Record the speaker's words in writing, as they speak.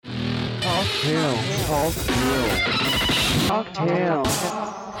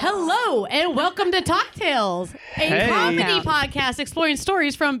Hello and welcome to Talk Tales, a comedy podcast exploring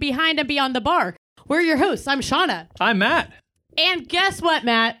stories from behind and beyond the bar. We're your hosts. I'm Shauna. I'm Matt. And guess what,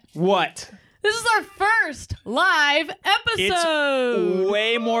 Matt? What? This is our first live episode. It's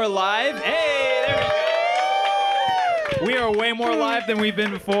way more live. Hey, there we go. We are way more live than we've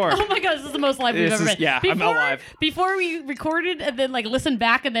been before. Oh my God, this is the most live we've ever been. Yeah, I'm alive. Before we recorded and then listened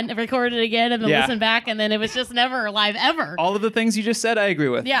back and then recorded again and then listened back and then it was just never live ever. All of the things you just said, I agree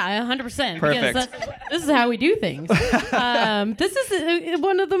with. Yeah, 100%. Perfect. Because this is how we do things. This is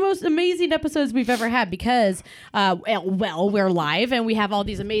one of the most amazing episodes we've ever had because, we're live and we have all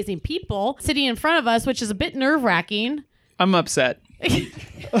these amazing people sitting in front of us, which is a bit nerve-wracking. I'm upset.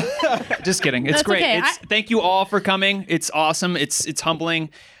 Just kidding. It's That's great. okay. Thank you all for coming. It's awesome. It's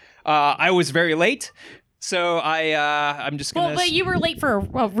humbling. I was very late, so I'm just gonna. Well, but you were late for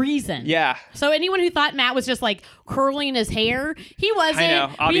a reason. Yeah. So anyone who thought Matt was just curling his hair, he wasn't. I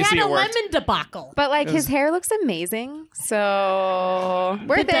know. Obviously, we had it a worked. lemon debacle. But his hair looks amazing, so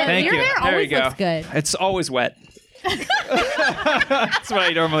worth it. Thank Your you. hair There always you go. looks good. It's always wet. That's what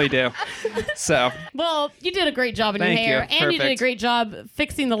I normally do. So. Well, you did a great job in Thank your hair, you. and you did a Perfect. great job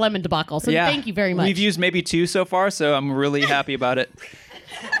fixing the lemon debacle. So Yeah. thank you very much. We've used maybe 2 so far, so I'm really happy about it.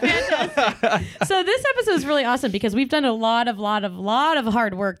 So this episode is really awesome because we've done a lot of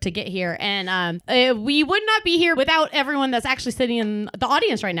hard work to get here, and we would not be here without everyone that's actually sitting in the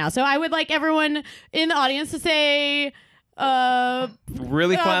audience right now. So I would like everyone in the audience to say.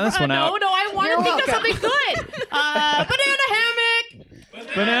 Really plan this one out. No, I want to think of something good. Banana hammock.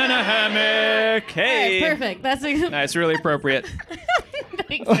 Banana hammock. Hey. All right, perfect. That's Nice, really appropriate.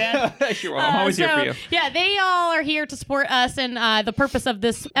 Thanks, man. Sure, I'm always here for you. Yeah, they all are here to support us, and the purpose of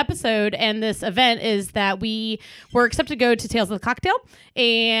this episode and this event is that we were accepted to go to Tales of the Cocktail,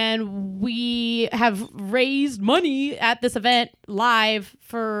 and we have raised money at this event live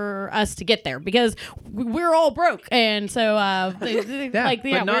for us to get there because we're all broke, and so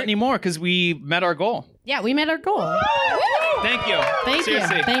But not anymore because we met our goal. Yeah, we met our goal. Thank you.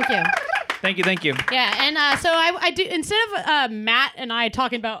 Seriously. Thank you. Yeah, and so I do, instead of Matt and I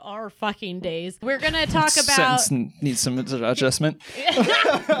talking about our fucking days, we're gonna talk about Sentence needs some adjustment.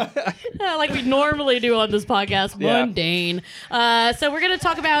 like we normally do on this podcast, Yeah. mundane. So we're gonna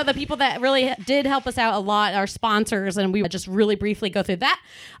talk about the people that really did help us out a lot, our sponsors, and we just really briefly go through that.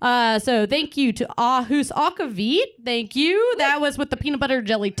 So thank you to Ahus Akavit. Thank you. That was with the peanut butter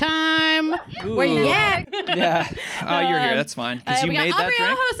jelly time. Where you at? Yeah. Oh, you're here. That's fine. Because you we made got that drink.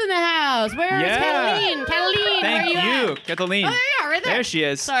 Abriojos in the house. Where's Yeah. Cataline? Cataline, Thank where you you. at? Cataline. Oh, there you are, right there. There she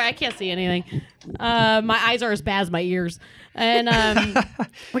is. Sorry, I can't see anything. My eyes are as bad as my ears. And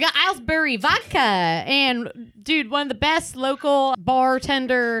we got Aylesbury Vodka. And, dude, one of the best local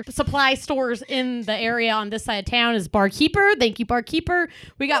bartender supply stores in the area on this side of town is Barkeeper. Thank you, Barkeeper.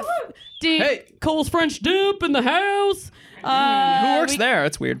 We got, Cole's French Dip in the house. Who works there?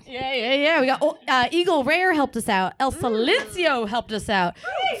 That's weird. Yeah. We got Eagle Rare helped us out. El Silencio helped us out.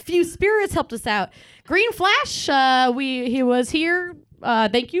 Few Spirits helped us out. Green Flash, he was here.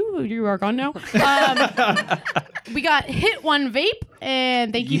 Thank you. You are gone now. We got Hit One Vape,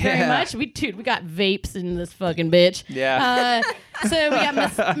 and thank you very much. We got vapes in this fucking bitch. Yeah. So we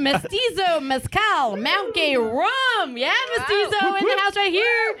got Mestizo Mezcal, Mount Gay Rum. Yeah, Mestizo in the house right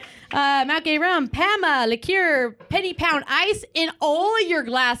here. Mount Gay Rum, Pama, Liqueur, Penny Pound Ice in all of your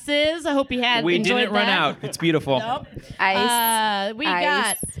glasses. I hope you had We enjoyed didn't run that. out. It's beautiful. Nope. Ice. We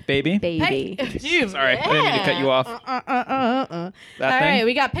got Baby. Dude, Sorry, I didn't mean to cut you off. All That thing? right,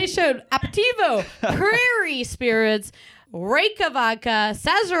 we got Peychaud Aperitivo, Prairie Spirits, Reyka Vodka,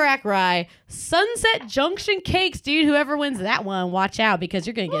 Sazerac Rye, Sunset Junction Cakes. Dude, whoever wins that one, watch out because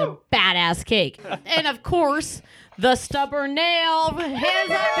you're going to get a badass cake. And of course, the Stubborn Nail.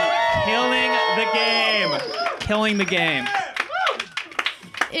 Hands up. Killing the game.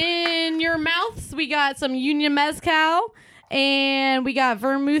 In your mouths, we got some Union Mezcal. And we got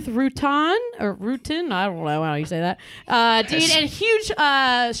Vermouth Rutan, or Rutin, I don't know how you say that. Dude, and huge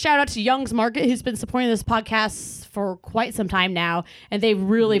shout out to Young's Market, who's been supporting this podcast for quite some time now. And they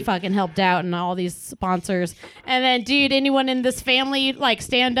really fucking helped out and all these sponsors. And then, dude, anyone in this family,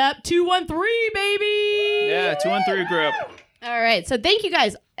 stand up. 213, baby! Yeah, 213 group. All right, so thank you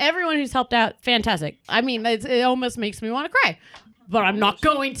guys. Everyone who's helped out, fantastic. I mean, it almost makes me want to cry. But I'm not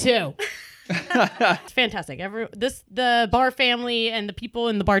going to. It's fantastic. The bar family and the people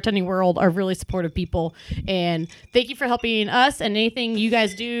in the bartending world are really supportive people, and thank you for helping us. And anything you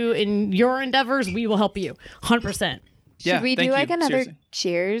guys do in your endeavors, we will help you 100%. Should we do another Seriously.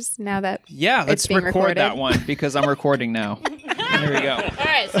 cheers now that let's it's being record recorded? that one because I'm recording now. There we go. All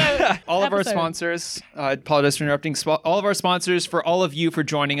right, so All of our episode. sponsors, I apologize for interrupting. All of our sponsors, for all of you for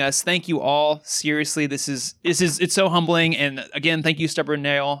joining us. Thank you all. Seriously, it's so humbling. And again, thank you, Stubborn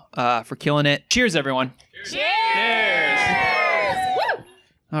Nail, for killing it. Cheers, everyone. Cheers!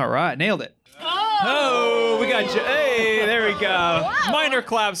 All right, nailed it. Oh, We got you. Hey, there we go. Minor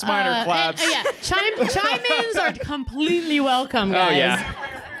claps, minor claps. Yeah, chime-ins are completely welcome, guys. Oh yeah,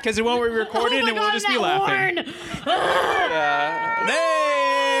 because it won't be recorded Oh my and we'll God, just be that laughing. horn.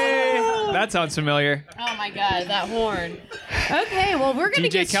 Hey, that sounds familiar. Oh my God, that horn. Okay, well, we're gonna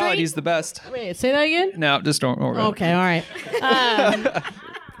DJ get Khaled, straight. he's the best. Wait, say that again. No, just don't. Okay, all right.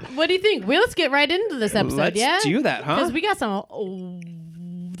 What do you think? Well, let's get right into this episode. Let's yeah, do that, huh? Because we got some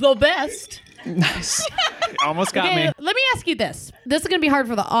the best. Nice. Almost got Okay, me. let me ask you this. This is going to be hard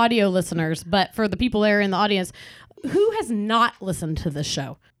for the audio listeners, but for the people there in the audience, who has not listened to this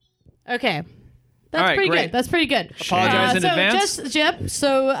show? Okay. That's All right, pretty great. good. That's pretty good. Apologize in advance.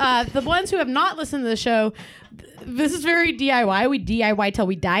 So the ones who have not listened to the show, this is very DIY. We DIY till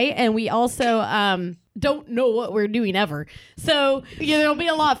we die, and we also don't know what we're doing ever. So there'll be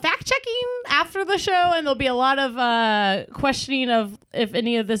a lot of fact checking after the show, and there'll be a lot of questioning of if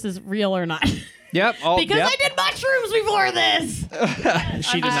any of this is real or not. Yep. Because I did mushrooms before this.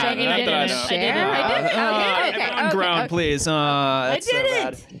 She did not. joking, I Not that I didn't. know. I did it. Okay. Everyone ground, please. That's I did so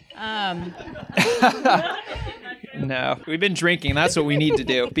it. bad. No, we've been drinking. That's what we need to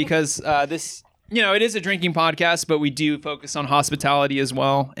do because this, it is a drinking podcast, but we do focus on hospitality as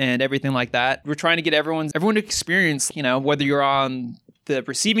well and everything like that. We're trying to get everyone to experience, whether you're on the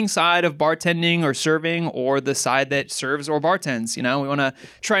receiving side of bartending or serving or the side that serves or bartends. We want to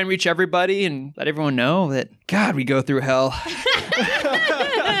try and reach everybody and let everyone know that, God, we go through hell.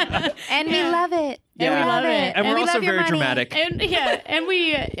 And we love it. Yeah. And we love it. And we're we also love your very money. dramatic. And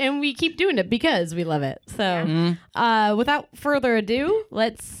we keep doing it because we love it. So without further ado,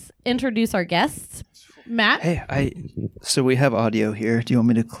 let's introduce our guests. Matt. Hey, so we have audio here. Do you want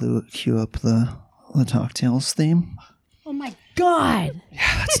me to cue up the Talktails theme? Oh my God.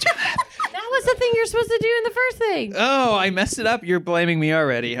 Yeah, let's do that. That was the thing you're supposed to do in the first thing. Oh, I messed it up. You're blaming me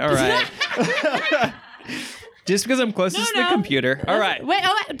already. All right. Just because I'm closest to the computer. All right. Wait,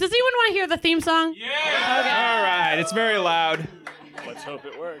 does anyone want to hear the theme song? Yeah. All right. It's very loud. Let's hope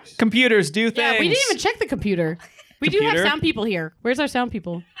it works. Computers do things. Yeah, we didn't even check the computer. We do have Computer? sound people here. Where's our sound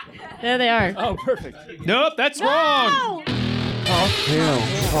people? There they are. Oh, perfect. Nope, that's wrong. Oh!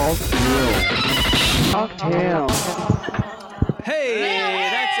 Hey,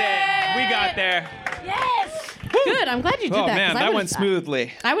 that's it. We got there. Yes! Good. I'm glad you did Oh that. 'cause man, I that would've- went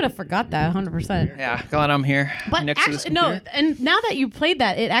smoothly. I would have forgot that 100%. Yeah, glad I'm here. But next to this actually, no. computer. And now that you played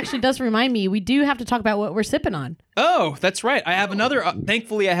that, it actually does remind me we do have to talk about what we're sipping on. Oh, that's right. I have another.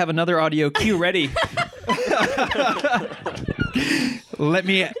 Thankfully, I have another audio cue ready. Let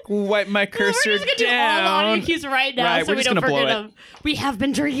me wipe my cursor we're just gonna do all the down. audio cues right now, Right, so we're we just don't gonna blow forget it. them. We have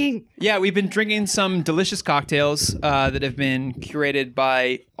been drinking. Yeah, we've been drinking some delicious cocktails that have been curated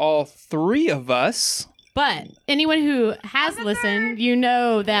by all three of us. But anyone who has listened, you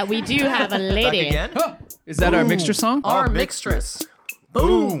know that we do have a lady. Oh, is that our mixture song? Our mixtress,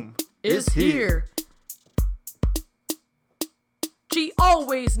 Boom, is here. She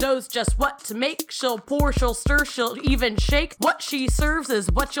always knows just what to make. She'll pour, she'll stir, she'll even shake. What she serves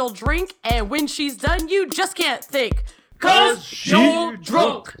is what you'll drink. And when she's done, you just can't think. 'Cause you're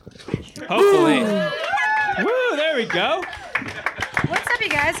drunk. Hopefully. Woo, there we go. What's up, you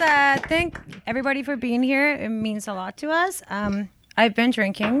guys? Thank everybody for being here. It means a lot to us. I've been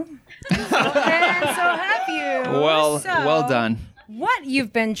drinking, and so have you. Well So, done. What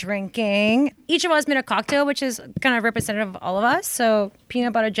you've been drinking? Each of us made a cocktail, which is kind of representative of all of us. So,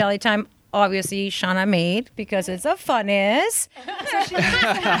 peanut butter jelly time. Obviously, Shauna made because it's a funness.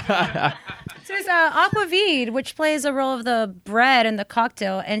 So it's aquavit, which plays a role of the bread in the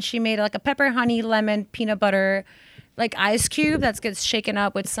cocktail, and she made like a pepper, honey, lemon, peanut butter, like ice cube that gets shaken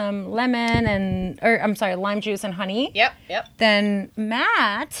up with some lemon lime juice and honey. Yep. Then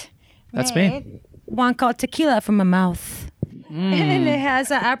Matt That's made me. one called Tequila from my mouth. And it has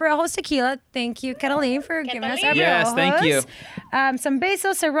Abrojos tequila. Thank you, Cataline, for giving us Abrojos. Yes, thank you. Some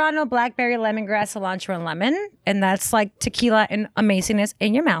basil, serrano, blackberry, lemongrass, cilantro, and lemon. And that's like tequila and amazingness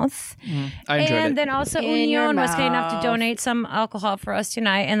in your mouth. I enjoyed And it. then also In your Union was kind enough to mouth. donate some alcohol for us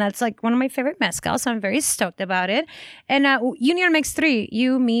tonight. And that's like one of my favorite mezcals. So I'm very stoked about it. And Union makes 3.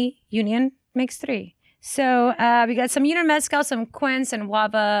 You, me, Union makes 3. So we got some Union mezcal, some quince and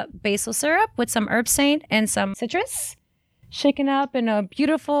guava basil syrup with some herb saint and some citrus. Shaken up in a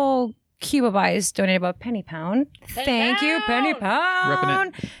beautiful cube of ice donated by Penny Pound. Thank you, Penny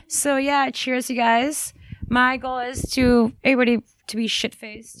Pound. Repping it. So yeah, cheers, you guys. My goal is to everybody to be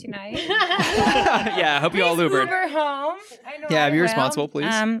shit-faced tonight. Yeah, I hope you all Ubered. Uber home. I know Yeah, I be will. responsible,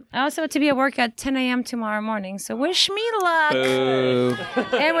 please. Also to be at work at 10 a.m. tomorrow morning. So wish me luck. Boo.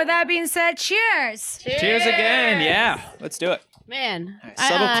 And with that being said, cheers. Cheers again. Yeah, let's do it. Man,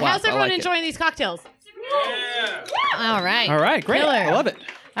 subtle clap. how's I everyone like it. enjoying these cocktails? All right. All right, great. Killer. I love it.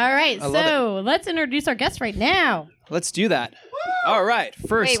 All right, love so let's introduce our guest right now. Let's do that. All right,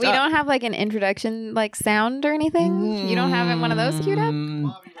 first Wait, we up. don't have like an introduction like sound or anything? You don't have one of those queued up?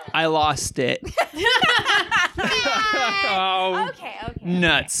 I lost it. Oh, Okay.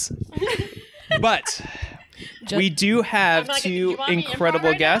 nuts. But we do have I'm not gonna- two you want me to incredible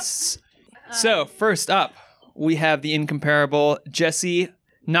improv right now? guests. So, first up, we have the incomparable Jesse,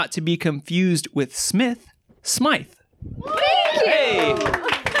 not to be confused with Smith, Smythe. Hey!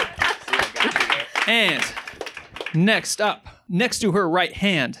 And next up, next to her right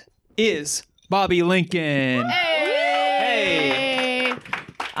hand, is Bobby Lincoln. Hey!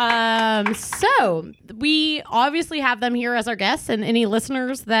 So we obviously have them here as our guests, and any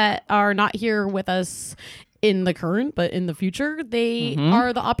listeners that are not here with us in the current, but in the future, they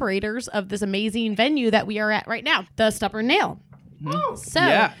are the operators of this amazing venue that we are at right now, the Stubborn Nail. So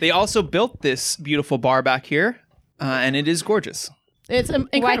Yeah, they also built this beautiful bar back here, and it is gorgeous. it's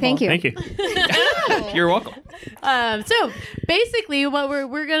incredible. Why, thank you. Thank you. You're welcome. So basically, what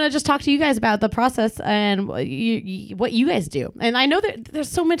we're gonna just talk to you guys about the process and what you guys do. And I know that there's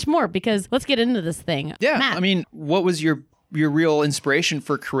so much more because let's get into this thing. Yeah, Matt. I mean, what was your real inspiration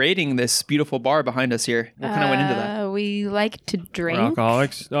for creating this beautiful bar behind us here? What kind of went into that? We like to We're drink.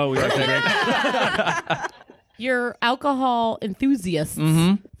 alcoholics. Oh, we like to drink. You're alcohol enthusiasts.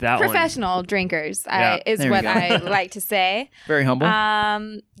 That one. Professional drinkers Yeah. is There we what go. I like to say. Very humble.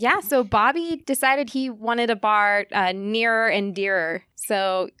 Yeah, so Bobby decided he wanted a bar nearer and dearer.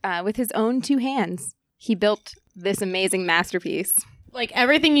 So with his own two hands, he built this amazing masterpiece. Like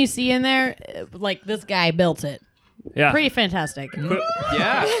everything you see in there, like this guy built it. Yeah. Pretty fantastic.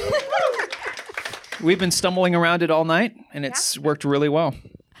 Yeah. We've been stumbling around it all night, and it's worked really well.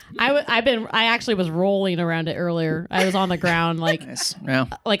 I actually was rolling around it earlier. I was on the ground like Yeah.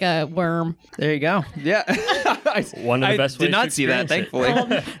 like a worm. There you go. Yeah. One of the best I did ways not to see that, experience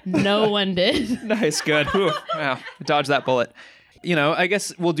thankfully. No one did. Nice, good. Whew. Wow, dodged that bullet. You know, I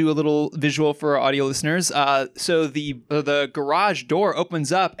guess we'll do a little visual for our audio listeners. So the garage door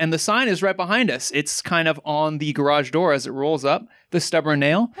opens up, and the sign is right behind us. It's kind of on the garage door as it rolls up. The Stubborn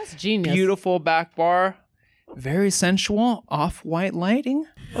Nail. That's genius. Beautiful back bar. Very sensual, off-white lighting.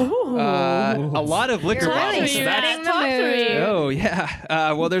 Ooh. A lot of liquor You're really bottles. So that's- setting the Talk to mood. me. Oh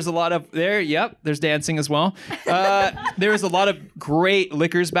yeah. Well, there's a lot of there. Yep. There's dancing as well. There's a lot of great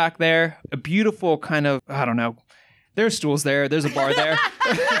liquors back there. A beautiful kind of There's stools there. There's a bar there.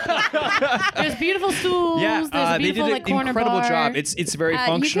 There's beautiful stools. Yeah. There's a They beautiful did like an corner incredible bar. job. It's very You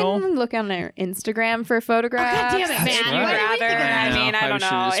functional. can look on their Instagram for photographs. God damn it, man. If you'd Why didn't we think of rather. that? I mean, I Probably don't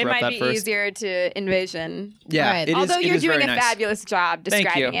should've know. just It read might that be first. easier to envision. Yeah. Right. It is. Although it you're is very doing a nice. fabulous job Thank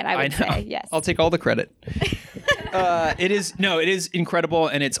describing you. it, I would know. say. Yes. I'll take all the credit. It is incredible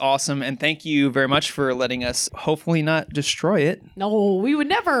and it's awesome. And thank you very much for letting us hopefully not destroy it. No, we would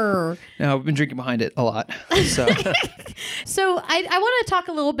never. No, we've been drinking behind it a lot. So So I want to talk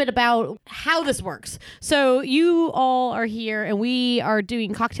a little bit about how this works. So you all are here and we are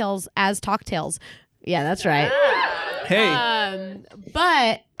doing cocktails as Talktails. Yeah, that's right. hey,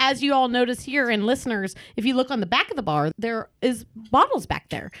 But as you all notice here and listeners, if you look on the back of the bar, there is bottles back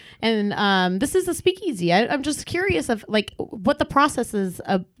there. And this is a speakeasy. I'm just curious of like what the process is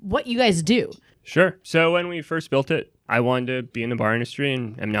of what you guys do. Sure. So when we first built it, I wanted to be in the bar industry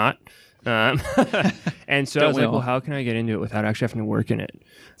and am not. And so I was we like, all? well, how can I get into it without actually having to work in it?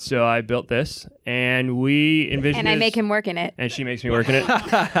 So I built this and we envisioned And I this- make him work in it. and she makes me work in it.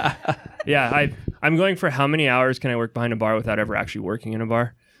 Yeah, I'm going for how many hours can I work behind a bar without ever actually working in a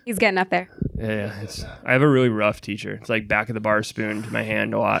bar? He's getting up there. Yeah, I have a really rough teacher. It's like back of the bar spoon to my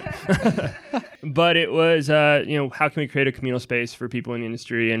hand a lot. But it was, how can we create a communal space for people in the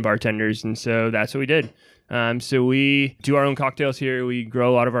industry and bartenders? And so that's what we did. So we do our own cocktails here. We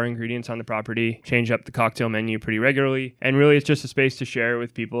grow a lot of our ingredients on the property, change up the cocktail menu pretty regularly. And really, it's just a space to share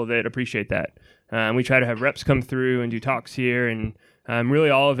with people that appreciate that. We try to have reps come through and do talks here. And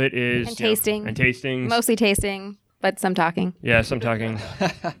really, all of it is... And tasting. And tastings. Mostly tasting, but some talking. Yes, I'm talking.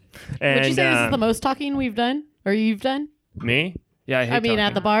 And, Would you say this is the most talking we've done or you've done? Me? Yeah, I hate I mean,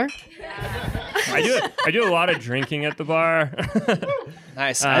 at talking. the bar? I do a lot of drinking at the bar.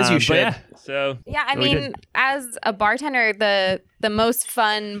 nice as you But should. yeah, so Yeah, I what we mean, did. as a bartender, the most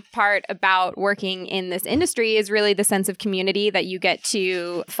fun part about working in this industry is really the sense of community that you get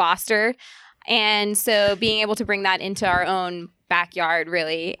to foster. And so being able to bring that into our own backyard,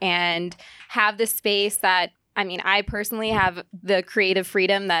 really, and have this space that, I mean, I personally have the creative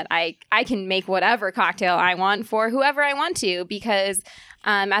freedom that I can make whatever cocktail I want for whoever I want to, because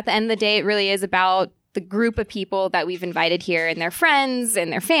at the end of the day, it really is about the group of people that we've invited here and their friends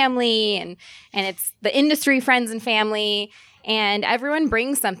and their family, and it's the industry friends and family. And everyone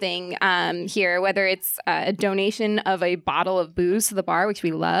brings something here, whether it's a donation of a bottle of booze to the bar, which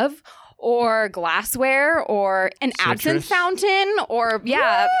we love, or glassware, or an absinthe fountain, or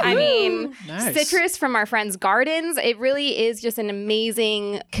I mean, Nice. citrus from our friends' gardens. It really is just an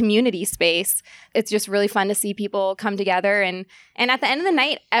amazing community space. It's just really fun to see people come together, and at the end of the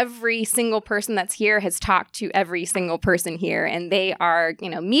night, every single person that's here has talked to every single person here, and they are,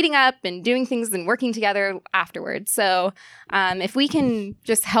 meeting up and doing things and working together afterwards. So if we can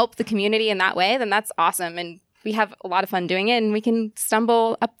just help the community in that way, then that's awesome. And we have a lot of fun doing it, and we can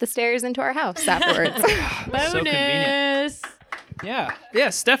stumble up the stairs into our house afterwards. So convenient. Bonus. Yeah.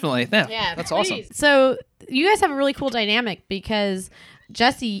 Yes, definitely. Yeah. That's awesome. please. So you guys have a really cool dynamic because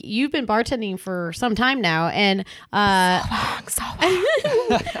Jesse, you've been bartending for some time now, and so long.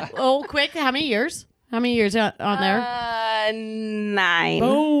 oh, quick, how many years? How many years on there? 9.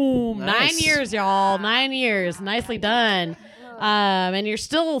 Boom, Nice. 9 years, y'all. 9 years, nicely done. And you're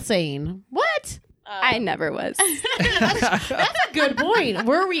still saying what? I never was. That's a good point.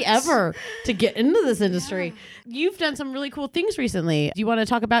 Were we ever to get into this industry? You've done some really cool things recently. Do you want to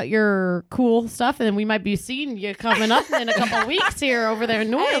talk about your cool stuff? And then we might be seeing you coming up in a couple of weeks here over there in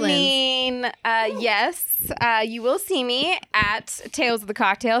New Orleans. I mean, yes, you will see me at Tales of the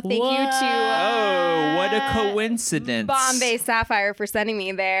Cocktail. Thank you to Oh, what a coincidence. Bombay Sapphire for sending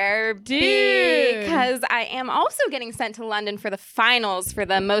me there. Dude. Because I am also getting sent to London for the finals for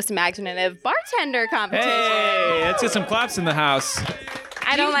the most imaginative bartender competition. Hey, let's get some claps in the house.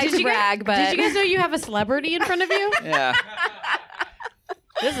 I don't like to brag, but Did you guys know you have a celebrity in front of you? Yeah.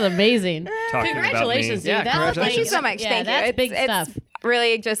 This is amazing. Talking Congratulations, dude. Yeah, That's congratulations. Thank you so much. Yeah, Thank you. that's big stuff.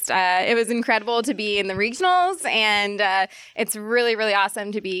 Really just, it was incredible to be in the regionals, and it's really, really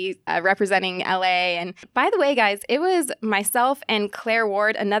awesome to be representing LA. And by the way, guys, it was myself and Claire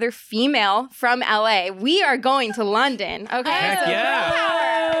Ward, another female from LA. We are going to London. Okay. Heck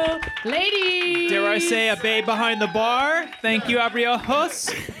yeah. Ladies. Dare I say a babe behind the bar? Thank you,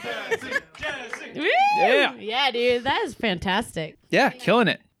 Abriojos. Woo! Yeah. Yeah, dude. That is fantastic. Yeah, killing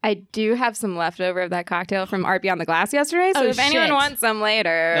it. I do have some leftover of that cocktail from Art Beyond the Glass yesterday. So Oh, if anyone shit. wants some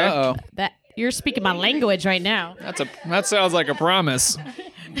later. Uh-oh. That you're speaking my language right now. That sounds like a promise.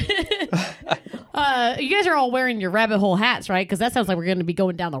 You guys are all wearing your rabbit hole hats, right? Because that sounds like we're going to be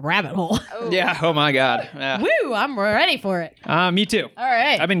going down the rabbit hole. Yeah, oh my God. Yeah. Woo! I'm ready for it. Me too. All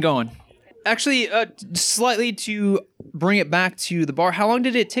right. I've been going. Actually, slightly to bring it back to the bar, how long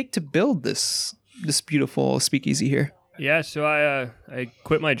did it take to build this beautiful speakeasy here? Yeah, so I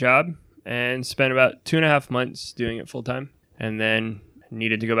quit my job and spent about 2.5 months doing it full time, and then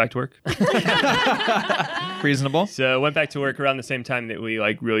needed to go back to work. Reasonable. So went back to work around the same time that we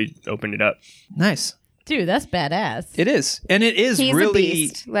really opened it up. Nice. Dude, that's badass. It is. And it is He's really... a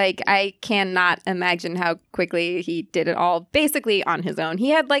beast. I cannot imagine how quickly he did it all basically on his own. He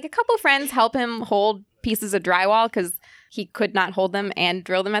had a couple friends help him hold pieces of drywall because he could not hold them and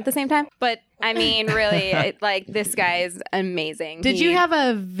drill them at the same time. But I mean, really, this guy is amazing. Did you have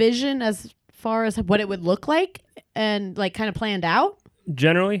a vision as far as what it would look like and kind of planned out?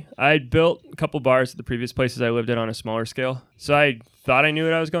 Generally, I built a couple bars at the previous places I lived at on a smaller scale. So I thought I knew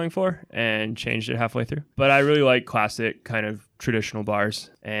what I was going for and changed it halfway through. But I really like classic kind of traditional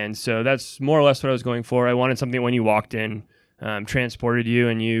bars. And so that's more or less what I was going for. I wanted something when you walked in, transported you,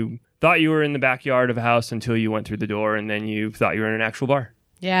 and you thought you were in the backyard of a house until you went through the door, and then you thought you were in an actual bar.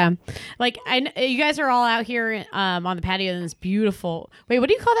 Yeah. You guys are all out here on the patio in this beautiful... Wait, what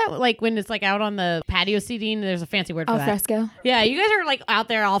do you call that? When it's out on the patio seating? There's a fancy word for Al that. fresco? Yeah, you guys are out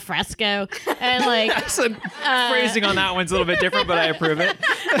there all fresco. And phrasing on that one's a little bit different, but I approve it.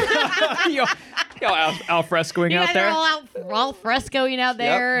 Yo, al frescoing you out guys there. are all frescoing out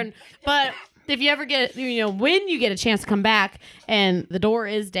there. But if you ever get, when you get a chance to come back and the door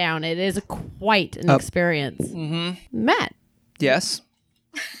is down, it is quite an experience. Mm-hmm. Matt. Yes.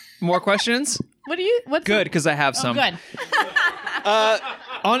 More questions? What's Good, because I have some. Good.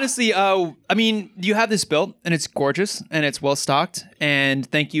 Honestly, you have this built and it's gorgeous and it's well stocked. And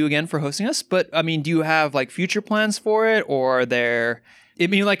thank you again for hosting us. But do you have future plans for it, or was there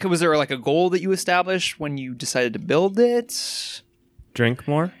a goal that you established when you decided to build it? Drink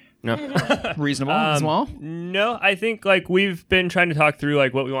more? No. Reasonable as well. No, I think we've been trying to talk through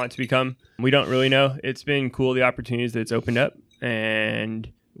what we want it to become. We don't really know. It's been cool, the opportunities that it's opened up.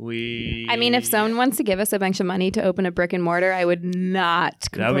 And I mean, if someone wants to give us a bunch of money to open a brick and mortar, I would not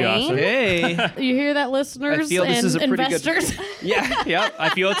That'd be complain. awesome. Hey. You hear that, listeners I feel this and is a pretty good- investors? Yeah. I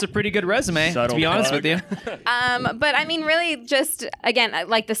feel it's a pretty good resume, Subtle to be honest plug. with you. But I mean, really, just again,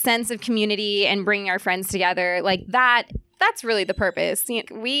 like the sense of community and bringing our friends together, like that's really the purpose. You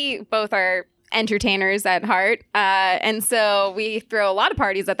know, we both are entertainers at heart, and so we throw a lot of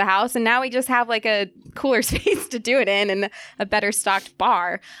parties at the house, and now we just have like a cooler space to do it in and a better stocked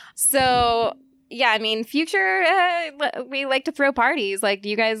bar. So yeah, I mean, future, we like to throw parties. Like, do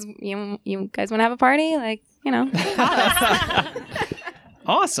you guys want to have a party? Like, you know, call us.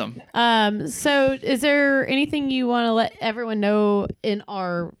 Awesome. So is there anything you want to let everyone know in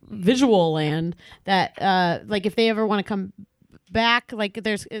our visual land that, like, if they ever want to come back, like,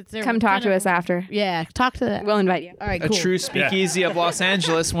 is there Come talk kind to of- us after. Yeah, talk to that. We'll invite you. All right, A cool. true speakeasy of Los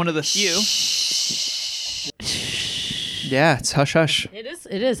Angeles, one of the few. Yeah, it's hush hush. It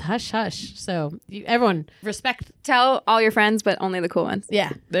is hush hush. So everyone respect. Tell all your friends, but only the cool ones.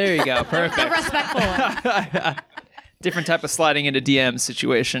 Yeah, There you go. the Perfect. respectful one. Different type of sliding into DM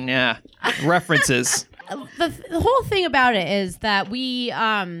situation. Yeah. References. The whole thing about it is that we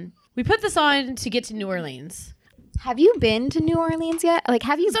put this on to get to New Orleans. Have you been to New Orleans yet? Like,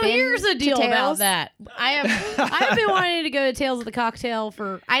 have you So been here's the to deal about Tales? that. I have been wanting to go to Tales of the Cocktail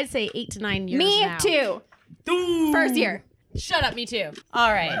for, I'd say, 8 to 9 years Me now. too. First year. Shut up, me too.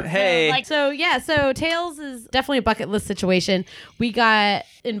 All right. Hey. So Tales is definitely a bucket list situation. We got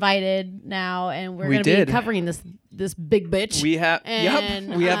invited now, and we're We going to be did. covering this big bitch. We have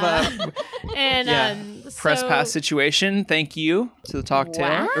And, we have a and press so- pass situation. Thank you to the Talktail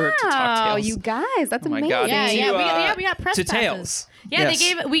Wow, or to Talktails. you guys, that's Oh my amazing. God. Yeah, To, yeah, we got press to passes. Tails. Yeah,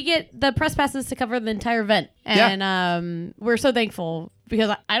 Yes. we get the press passes to cover the entire event, and we're so thankful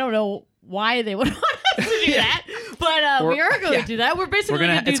because I don't know why they would want us to do that, but we are going to do that. We're basically We're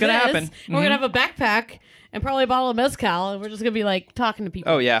gonna- going to do it's gonna this. happen. And we're going to have a backpack and probably a bottle of mezcal, and we're just going to be like talking to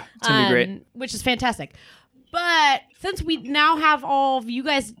people. Oh yeah, it's gonna be great. Which is fantastic. But since we now have all of you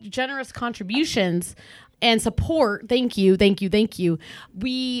guys' generous contributions and support, thank you.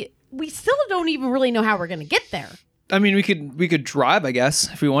 We still don't even really know how we're going to get there. I mean, we could drive, I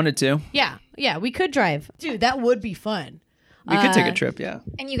guess, if we wanted to. Yeah, we could drive. Dude, that would be fun. We could take a trip. Yeah.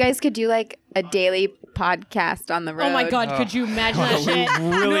 And you guys could do like a daily podcast on the road. Oh my God, could you imagine that shit?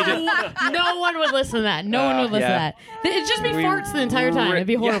 really no one would listen to that. No one would listen yeah. to that. It'd just be farts the entire time. It'd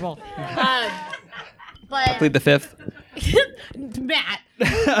be horrible. But Plead the fifth. Matt.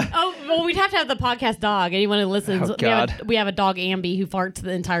 Oh, well, we'd have to have the podcast dog. Anyone who listens, Oh, God. we have a dog, Ambi, who farts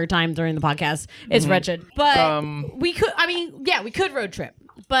the entire time during the podcast. It's wretched. But we could, we could road trip.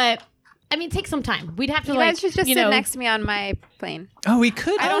 But, take some time. We'd have to, You guys should just sit next to me on my plane. Oh, we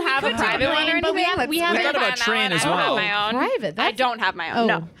could. I don't have a could take private a one or plane, but anything. we have We thought about train as I don't well. have my own. private. I don't have my own.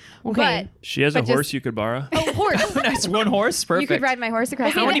 No. Okay. She has a But just- horse you could borrow. Oh, horse. Nice, one horse. But Perfect. you could ride my horse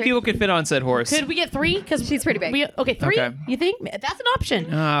across How the many country. people could fit on said horse? Could we get 3? Because She's pretty big. Okay, 3. Okay. You think that's an option?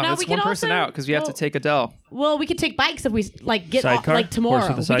 That's we one could person also- out because we have to take Adele. Well, we could take bikes if we get off, Sidecar? tomorrow. Horse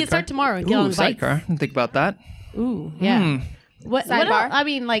with a We sidecar? could start tomorrow and get on Ooh, the bikes. sidecar. Didn't think about that. Ooh, yeah. What Sidebar?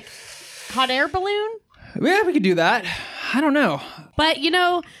 else? Hot air balloon. Yeah, we could do that. I don't know. But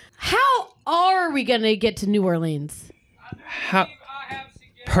how are we gonna get to New Orleans? How?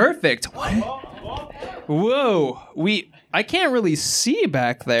 Perfect. What? Whoa. I can't really see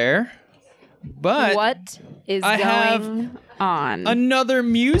back there, but What is I have going on? another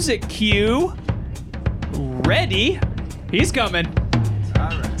music cue ready. He's coming.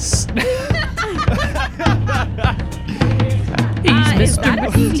 Is that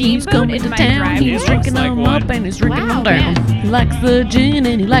a steamboat in my driveway? He's drinking them up and he's drinking them down. He likes the gin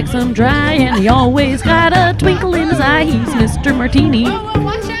and he likes them dry and he always got a twinkle in his eye. He's Mr. Martini. Whoa,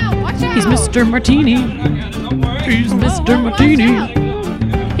 watch out! Watch out! He's Mr. Martini. He's Mr. Martini.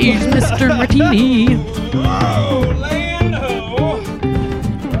 He's Mr. Martini. Whoa!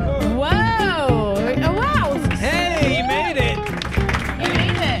 Oh, wow! Hey, you made it. He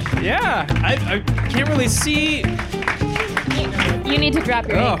made it. Yeah, I can't really see. You need to drop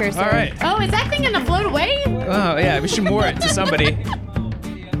your Oh, anchor, sir. all right. Oh, is that thing gonna float away? Oh, yeah, we should moor it to somebody.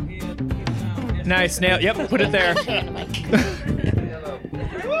 Nice, nail. Yep, put it there.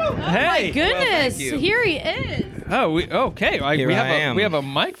 Hey. Goodness, you. here he is. Oh, okay. Here we I have am. we have a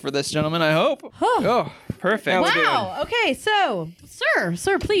mic for this gentleman. I hope. Oh, perfect. Wow. Okay, so,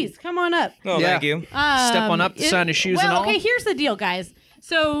 sir, please come on up. Oh, Yeah. thank you. Step on up, sign his shoes well, and all. okay, here's the deal, guys.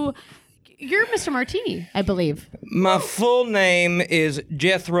 So, you're Mr. Martini, I believe. My full name is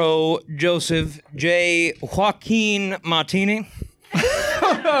Jethro Joseph J. Joaquin Martini,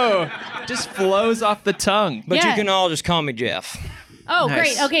 Just flows off the tongue. but Yeah. you can all just call me Jeff. Oh,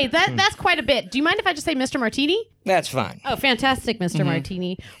 Nice. great. Okay, that's quite a bit. Do you mind if I just say Mr. Martini? That's fine. Oh, fantastic, Mr.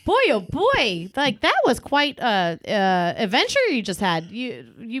 Martini. Boy, oh boy. Like, that was quite adventure you just had.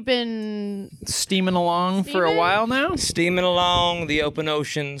 You've been... Steaming along for a Steaming? while now. Steaming along the open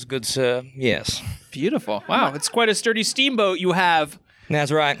oceans, good sir. Yes. Beautiful. Wow, it's quite a sturdy steamboat you have.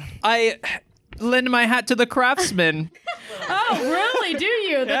 That's right. I lend my hat to the craftsman. Oh, really? Do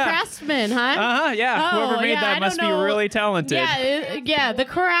you? The Yeah. craftsman, huh? Uh-huh, yeah. Oh, Whoever made yeah, that I must be don't know. really talented. Yeah, the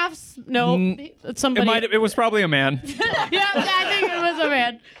crafts... No, somebody... It was probably a man. Yeah, I think it was a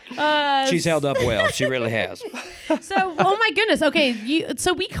man. She's held up well. She really has. So, oh my goodness. Okay,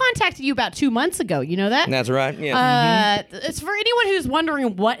 so we contacted you about 2 months ago. You know that? That's right. Yes. It's for anyone who's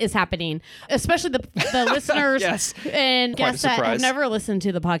wondering what is happening, especially the listeners Yes. and Quite a guests that have surprise. never listened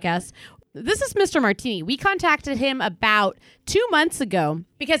to the podcast. This is Mr. Martini. We contacted him about 2 months ago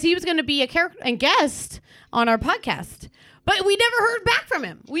because he was going to be a character and guest on our podcast. But we never heard back from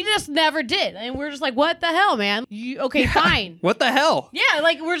him. We just never did. And we're just like, what the hell, man? Okay, fine. What the hell? Yeah,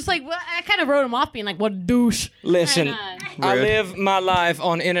 like, we're just like, well, I kind of wrote him off being like, what a douche. Listen, And, I Rude. live my life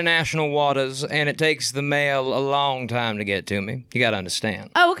on international waters, and it takes the mail a long time to get to me. You got to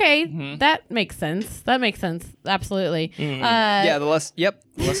understand. Oh, okay. That makes sense. Absolutely. Yeah, the less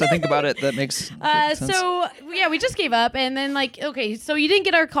I think about it, that makes sense. So, yeah, we just gave up. And then, like, okay, so you didn't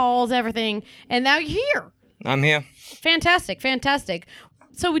get our calls, everything. And now you're here. I'm here. Fantastic.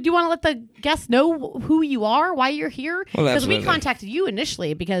 So, do you want to let the guests know who you are, why you're here? Well, Because we absolutely. contacted you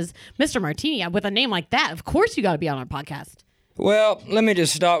initially because Mr. Martini, with a name like that, of course you got to be on our podcast. Well, let me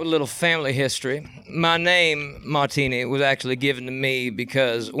just start with a little family history. My name, Martini, was actually given to me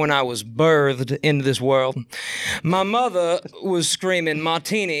because when I was birthed into this world, my mother was screaming,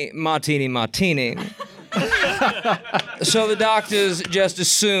 Martini, Martini, Martini. So the doctors just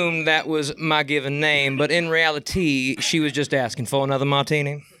assumed that was my given name, but in reality, she was just asking for another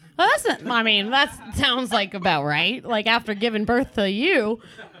martini. Well, that sounds like about right. Like, after giving birth to you.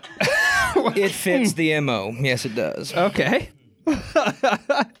 It fits the MO. Yes, it does. Okay. Oh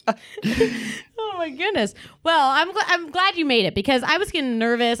my goodness. Well, I'm glad you made it because I was getting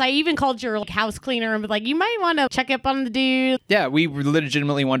nervous. I even called your house cleaner and was like, you might want to check up on the dude. Yeah, we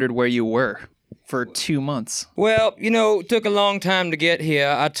legitimately wondered where you were for 2 months. Well, it took a long time to get here.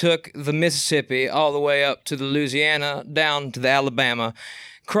 I took the Mississippi all the way up to the Louisiana, down to the Alabama,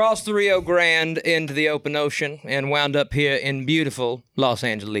 crossed the Rio Grande into the open ocean, and wound up here in beautiful Los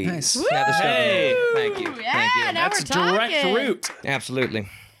Angeles. Nice. Now the stuff- Hey. Thank you. Yeah, Thank you. now That's we're talking. direct route. Absolutely.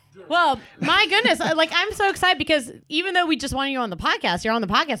 Well, my goodness. I'm so excited because even though we just wanted you on the podcast, you're on the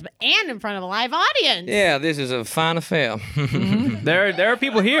podcast and in front of a live audience. Yeah, this is a fine affair. There are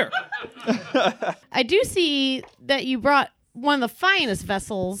people here. I do see that you brought one of the finest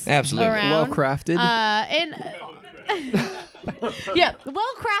vessels Absolutely. around. Well crafted. Yeah,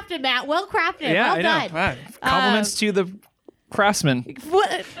 well crafted, Matt. Well crafted. Yeah, well I done. know. Wow. Compliments to the craftsman.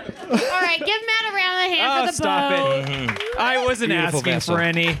 What? All right, give Matt a round of hand Oh, for the stop boat. it. I wasn't Beautiful asking vessel. for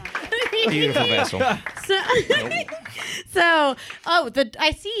any. Beautiful vessel.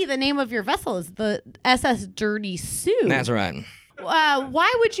 I see the name of your vessel is the SS Dirty Sue. That's right.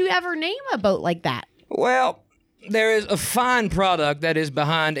 Why would you ever name a boat like that? Well, there is a fine product that is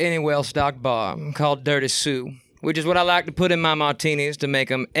behind any well-stocked bar called Dirty Sue, which is what I like to put in my martinis to make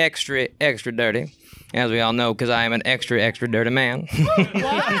them extra, extra dirty. As we all know, because I am an extra, extra dirty man.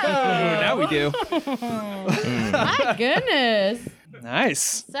 Now we do. My goodness.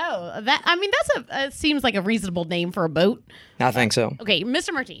 Nice. So that seems like a reasonable name for a boat. I think so. Okay,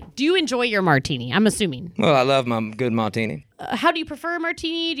 Mr. Martini, do you enjoy your martini? I'm assuming. Well, I love my good martini. How do you prefer a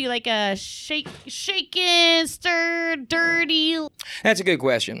martini? Do you like a shaken, stirred, dirty? That's a good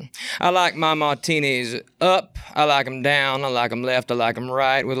question. I like my martinis up. I like them down. I like them left. I like them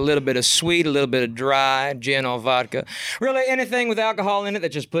right, with a little bit of sweet, a little bit of dry, gin or vodka. Really, anything with alcohol in it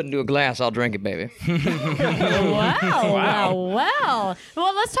that's just put into a glass, I'll drink it, baby. Wow.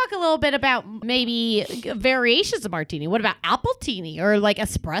 Well, let's talk a little bit about maybe variations of martini. What about appletini or like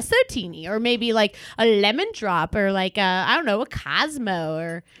espresso-tini or maybe like a lemon drop or like I don't know, a Cosmo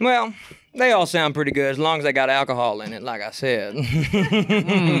or... Well, they all sound pretty good as long as they got alcohol in it, like I said.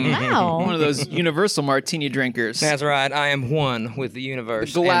 Wow. One of those universal martini drinkers. That's right. I am one with the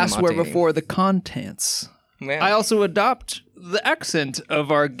universe. and the Glassware martini. before the contents. Well, I also adopt the accent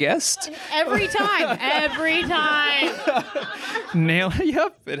of our guest. Every time. Nail.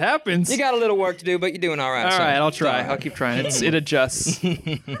 Yep, it happens. you got a little work to do, but you're doing all right. All son. right, I'll try. I'll keep trying. It adjusts.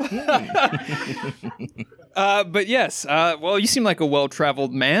 But yes, well, you seem like a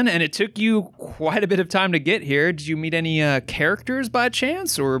well-traveled man, and it took you quite a bit of time to get here. Did you meet any characters by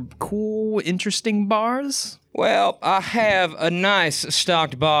chance, or cool, interesting bars? Well, I have a nice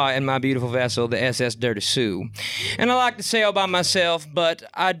stocked bar in my beautiful vessel, the SS Dirty Sue. And I like to sail by myself, but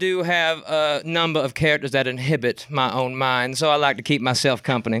I do have a number of characters that inhibit my own mind, so I like to keep myself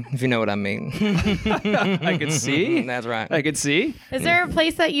company, if you know what I mean. I could see. That's right. I could see. Is there a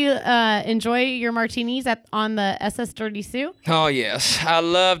place that you enjoy your martinis on the SS Dirty Sue? Oh, yes. I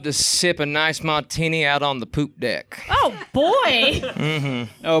love to sip a nice martini out on the poop deck. Oh, boy.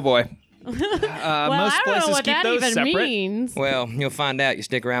 Oh boy. Well, Most I don't places know what keep that those even separate. means. Well, you'll find out. You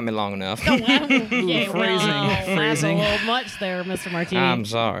stick around me long enough. Okay, well, that's a Phrasing. little much there, Mr. Martini. I'm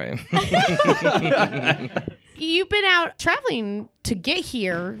sorry. You've been out traveling to get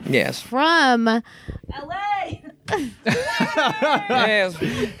here Yes. from LA. Yes.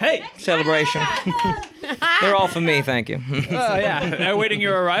 Hey. Celebration. They're all for me, thank you. Oh yeah. Awaiting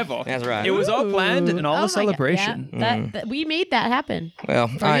your arrival. That's right. It was all planned and all Oh my a celebration. God. Yeah, that, we made that happen. Well,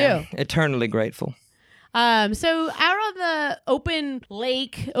 I am you. eternally grateful. So out on the open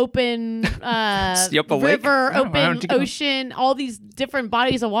lake, open Yep, a lake. river, Oh, why don't open you go- ocean, all these different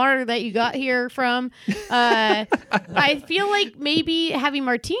bodies of water that you got here from, I feel like maybe having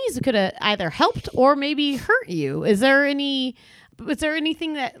martinis could have either helped or maybe hurt you. Was there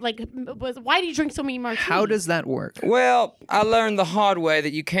anything that why do you drink so many martinis? How does that work? Well, I learned the hard way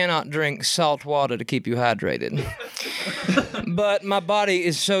that you cannot drink salt water to keep you hydrated. But my body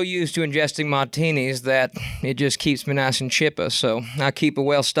is so used to ingesting martinis that it just keeps me nice and chipper. So I keep a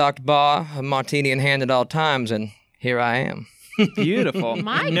well-stocked bar, a martini in hand at all times, and here I am. Beautiful.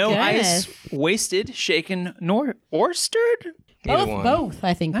 My no goodness. ice, wasted, shaken, nor or stirred. Either one. Both,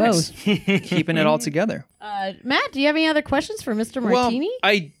 I think Nice. both. Keeping it all together. Matt, do you have any other questions for Mr. Martini? Well,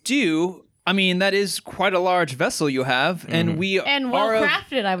 I do. I mean, that is quite a large vessel you have, and we And well are of-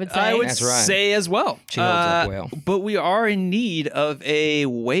 crafted, I would say. I would That's right. say as well. She holds up well. But we are in need of a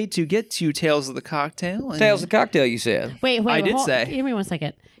way to get to Tales of the Cocktail. and- Tales of cocktail, you said. Wait, I did hold- say. Give me 1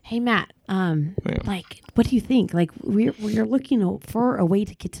 second. Hey, Matt. What do you think? Like, we're looking for a way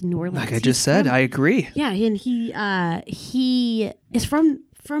to get to New Orleans. Like I He's just said, from- I agree. Yeah, and he is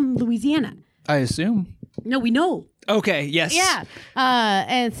from Louisiana. I assume. No, we know. Okay, yes. Yeah.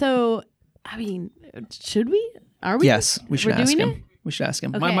 And so, I mean, should we? Are we? Yes, we should We're ask doing him. it? We should ask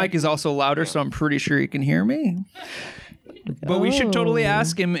him. Okay. My mic is also louder, so I'm pretty sure he can hear me. But we should totally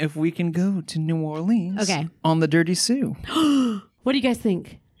ask him if we can go to New Orleans Okay. on the Dirty Sue. What do you guys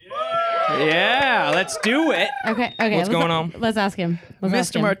think? Yeah, let's do it. Okay. What's going on? Let's ask him. Let's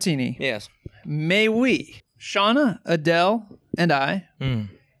ask Mr. him. Martini, Yes. may we, Shauna, Adele, and I,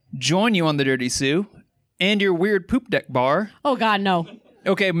 join you on the Dirty Sue and your weird poop deck bar? Oh God, no.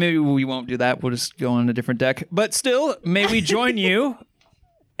 Okay, maybe we won't do that. We'll just go on a different deck. But still, may we join you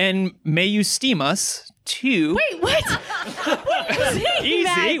and may you steam us to... Wait, what? What was he, Easy.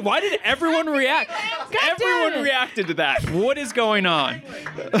 Matt? Why did everyone react? damn Everyone it. reacted to that. What is going on?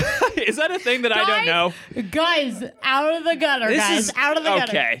 Is that a thing that I don't know? Guys, out of the gutter, This guys. is- Out of the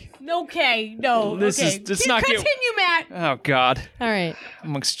gutter. okay. Okay, no. This okay. is- let's not get- Continue, Matt. Oh, God. All right.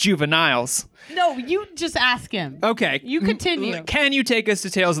 Amongst juveniles. No, you just ask him. Okay. You continue. Can you take us to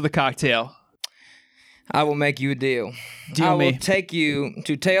Tales of the Cocktail? I will make you a deal. Deal I me. will take you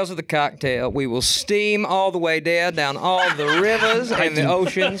to Tales of the Cocktail. We will steam all the way there, down all the rivers and the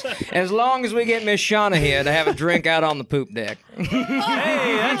oceans, as long as we get Miss Shauna here to have a drink out on the poop deck. Hey,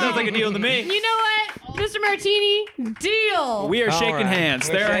 that sounds like a deal to me. You know what, Mr. Martini? Deal. We are All shaking right. hands.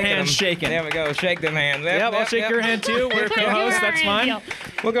 We're There are shaking hands them. shaking. There we go. Shake them hands. Yep, Yep, I'll yep, shake yep. your hand too. We're co-hosts. That's fine.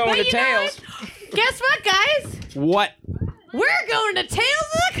 We're going to But you know Tales. what? Guess what, guys? What? We're going to Tales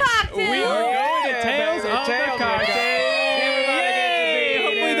of the Cocktail. We are going to Tales baby, of the Tales of the Cocktail. Everybody gets a Yay! bead.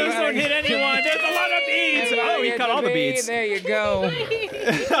 Hopefully those don't hit anyone. There's a lot of beads. Oh, he cut all the beads. There you go.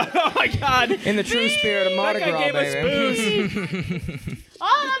 Oh my God. In the true spirit of Mardi That guy Gras, gave us baby. booze.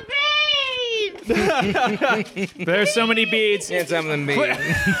 All the beads. There's so many beads. Get some of them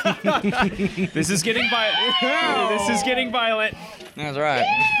beads. This is getting violent. This is getting violent. That's right.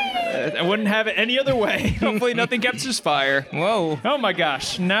 I wouldn't have it any other way. Hopefully nothing catches fire. Whoa. Oh my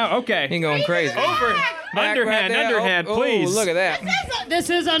gosh. Now, okay. He going crazy. Over. Back Underhand, right there. underhand, Oh, please. Oh, look at that. This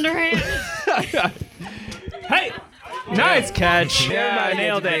is underhand. Hey. Nice catch. Yeah, Yeah, I everybody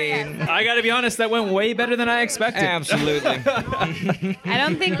nailed gets it. beat. I gotta be honest, that went way better than I expected. Absolutely. I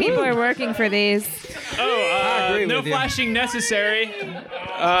don't think people are working for these. Oh, agree no with you. flashing necessary.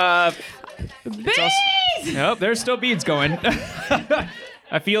 Beads. Nope, there's still beads going.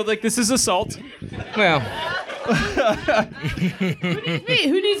 I feel like this is assault. Well, Wait,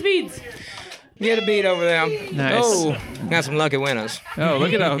 who needs beads? get a beat over there. Nice. Oh, got some lucky winners. Oh,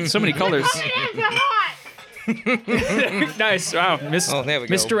 look at that. So many colors. Nice. Wow. Oh, there we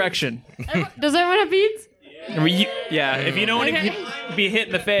go. Misdirection. Does everyone have beads? If you don't want to be hit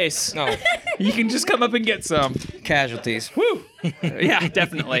in the face, No, you can just come up and get some. casualties. Woo! Yeah,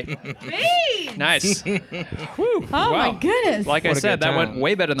 definitely. Nice. Woo. Oh my goodness. Like I What a said, good that went time.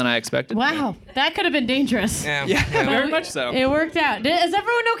 way better than I expected. Wow, that could have been dangerous. Yeah, Yeah, very much so. It worked out. Is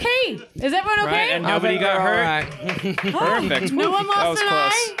everyone okay? Is everyone Right, okay? and nobody got All hurt. right. Perfect. No Woo. one That lost was an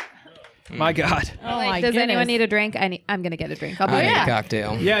close. eye? My God. Oh my Does anyone goodness. need a drink? I'm gonna get a drink. I'll be I right need yeah. a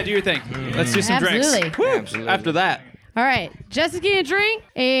cocktail. Yeah, do your thing. Let's do some Absolutely. drinks. Woo. Absolutely. After that. All right, Jessica, a drink,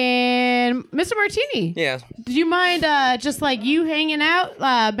 and Mr. Martini. Yes. Do you mind just like you hanging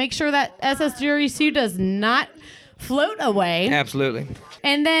out? Make sure that SS Jury Sue does not float away. Absolutely.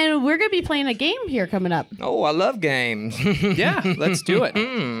 And then we're gonna be playing a game here coming up. Oh, I love games. Yeah, let's do it.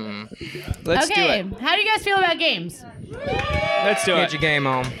 Let's do Okay, it. how do you guys feel about games? Let's do Get it. your game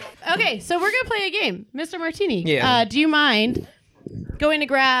on. Okay, so we're gonna play a game, Mr. Martini. Yeah. Do you mind going to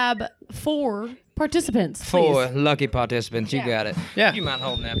grab 4 participants? Four please? lucky participants. You got it. Yeah. You mind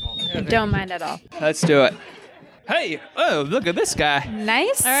holding that for me? Don't mind at all. Let's do it. Hey, oh, look at this guy.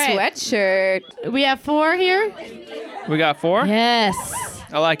 Nice All right. sweatshirt. We have 4 here. We got 4. Yes.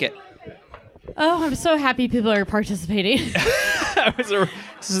 I like it. Oh, I'm so happy people are participating. This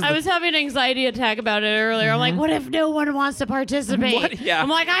is I was having an anxiety attack about it earlier. I'm like, what if no one wants to participate? What? Yeah. I'm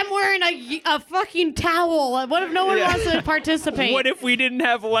like, I'm wearing a fucking towel. What if no one Yeah. wants to participate? What if we didn't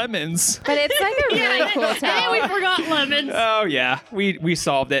have lemons? But it's like a really cool And then towel. we forgot lemons. Oh yeah, we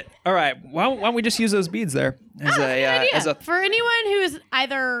solved it. All right, why don't we just use those beads there as as a For anyone who is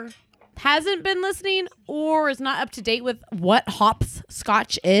either hasn't been listening or is not up to date with what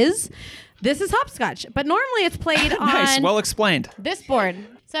hopscotch is, this is hopscotch. But normally it's played nice, on well explained. this board.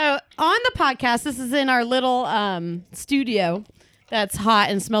 So on the podcast, this is in our little studio that's hot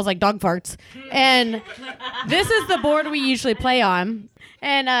and smells like dog farts. And this is the board we usually play on.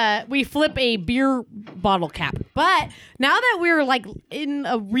 And we flip a beer bottle cap. But now that we're like in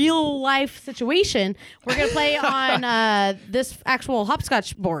a real life situation, we're going to play on this actual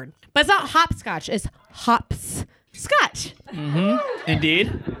hopscotch board. But it's not hopscotch, it's hops scotch.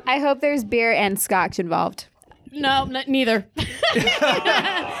 Indeed. I hope there's beer and scotch involved. No, neither. Next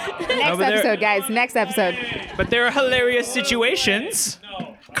Over there. episode, guys. Next episode. But there are hilarious situations.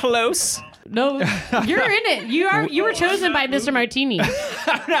 Close. No, you're in it. You were chosen by Mr. Martini.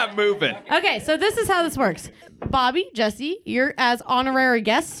 I'm not moving. Okay, so this is how this works. Bobby, Jesse, you're as honorary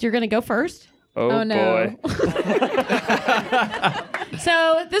guests. You're gonna go first. Oh, no. boy.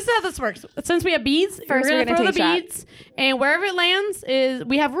 So this is how this works. Since we have beads, First, we're we're gonna gonna throw the take beads, and wherever it lands is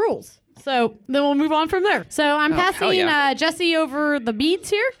we have rules. So then we'll move on from there. So I'm hell passing yeah. Jesse over the beads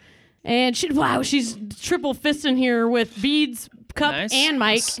here, and she's triple fisting here with beads, cup, Nice. and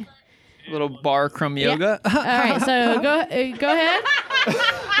mic. Little bar crumb yoga. All right, so go ahead.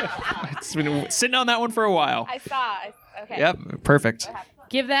 It's been sitting on that one for a while. I saw. Okay. Yep, perfect.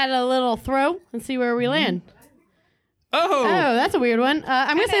 Give that a little throw and see where we land. Oh, Oh, that's a weird one.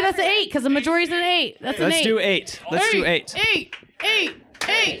 I'm gonna say that's an 8 because the majority's an 8. That's an 8. let's do 8. Let's do 8.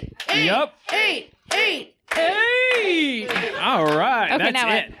 8. Yup. 8. All right, Okay, that's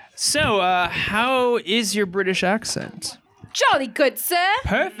now it. So, how is your British accent? Jolly good, sir.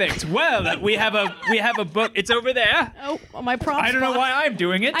 Perfect. Well, we have a book. It's over there. Oh, my props. I don't know why I'm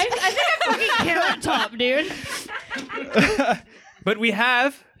doing it, I think I'm fucking Carrot Top, dude. but we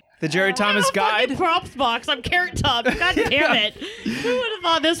have the Jerry Thomas I'm a fucking Guide. props box. I'm Carrot Top. God damn it. Who would have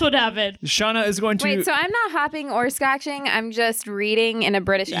thought this would happen? Shauna is going to. Wait, so I'm not hopping or scotching. I'm just reading in a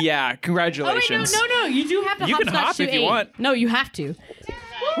British accent. Yeah, Oh wait, congratulations. no. You do have to You can hopscotch hop to if you 8. want. No, you have to.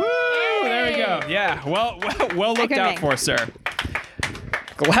 Woo, there we go. Yeah, well looked could out make. for, sir.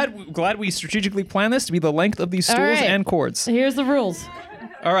 Glad we strategically planned this to be the length of these All stools right. and cords. Here's the rules.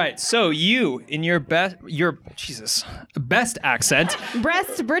 All right, so you in your best accent,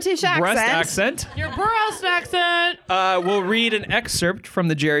 Breast British accent. breast accent, Your breast accent. we'll read an excerpt from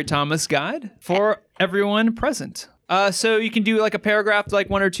the Jerry Thomas Guide for everyone present. So you can do like a paragraph, like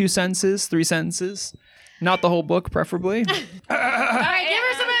 1 or 2 sentences, 3 sentences, not the whole book, preferably. All right, give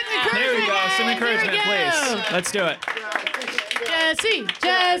her some encouragement. There we go. Some encouragement, There we go. please. Let's do it.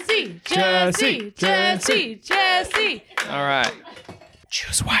 Jesse. All right.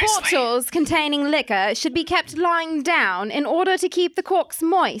 Choose wisely. Bottles containing liquor should be kept lying down in order to keep the corks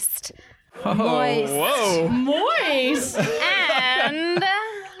moist. Moist. Whoa. Moist. And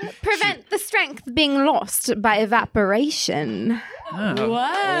prevent the strength being lost by evaporation.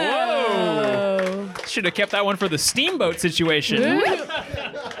 Whoa. Should have kept that one for the steamboat situation.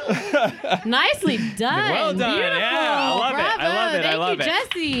 Nicely done. Well done. Beautiful. Yeah, I love it. I Bravo. love it. I love it.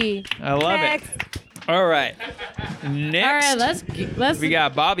 Thank you, Jesse. I love Next. it. All right. Next. All right, let's. We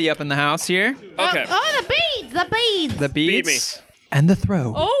got Bobby up in the house here. Okay. Oh, the beads, the beads. The beats. Beat me. And the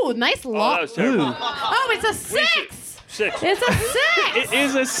throw. Oh, nice Oh, lock. that was terrible. Oh, it's a 6. 6. It's a 6. It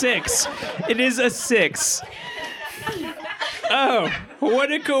is a 6. It is a 6. Oh, what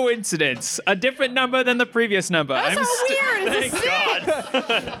a coincidence. A different number than the previous number. That's so weird. It's a 6.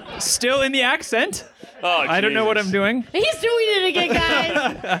 God. Still in the accent. Oh, I don't know what Jesus. I'm doing. He's doing it again,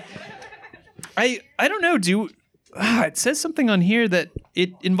 guys. I don't know. It says something on here that it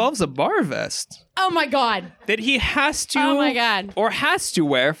involves a bar vest Oh my God. that he has to Oh my God. or has to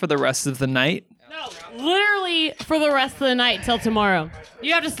wear for the rest of the night. No, literally for the rest of the night till tomorrow.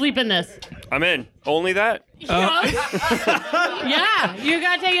 You have to sleep in this. I'm in. Only that? Yeah, you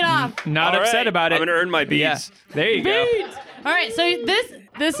gotta take it off. Not All upset right. about it. I'm going to earn my beads. Yeah. There you go. Beads. All right, so this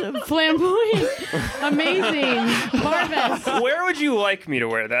flamboyant, amazing bar vest. Where would you like me to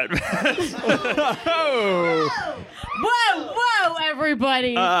wear that vest? Whoa,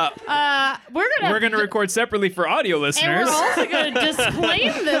 everybody. We're gonna record separately for audio And listeners. we're also gonna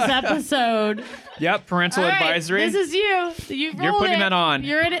disclaim this episode. Yep, parental All right, advisory. This is you. You're putting that on.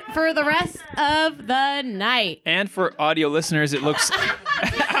 You're in it for the rest of the night. And for audio listeners, it looks You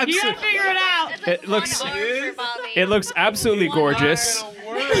gotta figure it out. it looks absolutely gorgeous.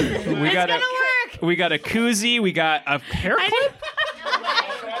 We got It's gonna work. we got a koozie, we got a hair clip.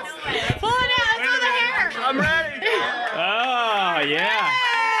 Pull it out. Let's do the hair. I'm ready. Oh yeah.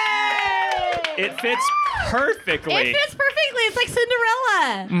 It fits perfectly. It fits perfectly. It's like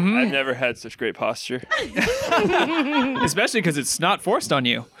Cinderella. I've never had such great posture. Especially because it's not forced on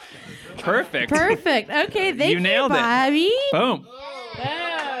you. Perfect. Perfect. Okay, thank you, nailed it. Bobby. Boom.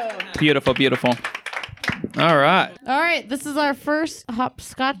 Beautiful, beautiful. All right. All right, this is our first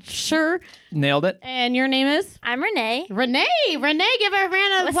hopscotcher, Nailed it. and your name is I'm Renee. Renee. Renee, give a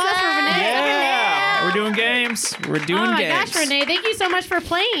round of applause for Renee. Yeah. We're doing games. We're doing Oh my games. gosh, Renee, thank you so much for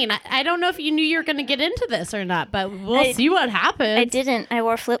playing. I don't know if you knew you were going to get into this or not, but we'll see what happens. I didn't. I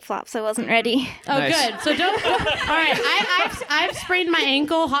wore flip flops. I wasn't ready. Oh, Nice. good. So don't. All right, I've sprained my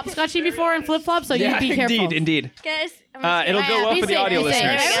ankle hopscotching before in flip flops, so you be careful. Indeed. Guys, It'll go well be for the safe, audio be safe.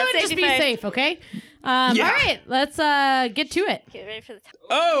 listeners. Everyone just Safety be first. safe, okay? All right, let's get to it. Get ready for the top.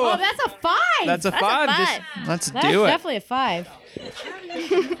 Oh, that's a 5. That's a 5. five. Just let's That's do it. definitely a 5.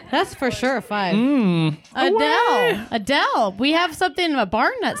 That's for sure a 5. Mm. Adele, we have something a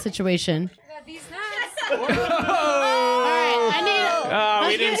bar nut situation. All right, I need. Oh,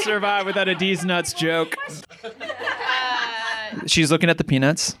 we didn't survive without a D's nuts joke. She's looking at the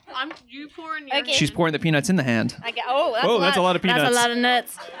peanuts. You pouring your. Okay. She's pouring the peanuts in the hand. I got, oh, that's Whoa, a lot. that's a lot of peanuts. That's a lot of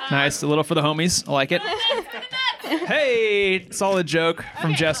nuts. Nice. A little for the homies. I like it. Hey, solid joke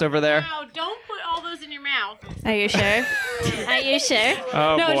from Jess over there. Now, don't put all those in your mouth. Are you sure? Are you sure?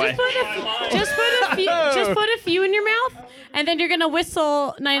 Oh No, boy. just put a few in your mouth, and then you're gonna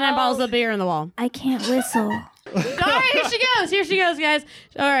whistle 99 bottles of beer in the wall. I can't whistle. All right, here she goes. Here she goes, guys.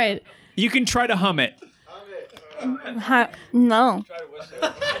 All right. You can try to hum it. No.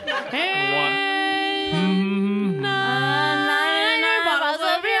 Hey, Mm-hmm. 99 bottles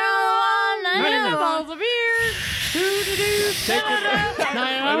of beer on the wall. 99 bottles of beer. Do-do-do. Take it.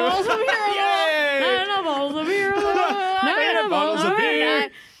 99 bottles of beer on the wall. Yay. 99 bottles of beer on the wall. 99 bottles of beer.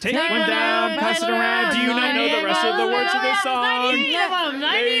 Take one down, pass it around. Do you not know the rest of the words of this song? There you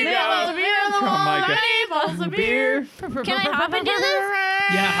go. Oh my god. Beer. Can I hop and do this?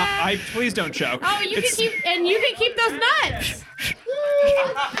 Yeah, I please don't choke. Oh, you can keep those nuts.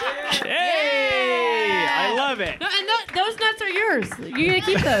 Hey, I love it. No, and those nuts are yours. You gotta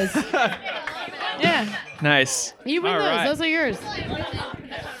keep those. Yeah, Nice. you win All those. right. Those are yours.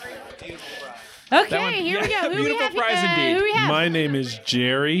 That Okay, one- here we yeah, go. Who we beautiful have? prize indeed. Who we have? My name is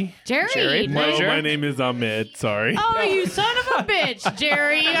Jerry. Jerry. No, Pleasure. my name is Ahmed. Sorry. Oh, you son of a bitch,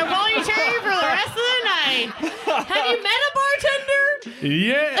 Jerry. I'm calling you Jerry for the rest of the night. Have you met a bartender?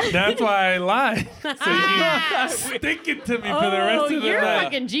 Yeah, that's why I lied. So you stick it to me for the rest of the you're a night.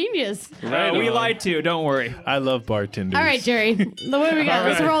 fucking genius. Right We on. lied too. Don't worry. I love bartenders. All right, Jerry. The way we got.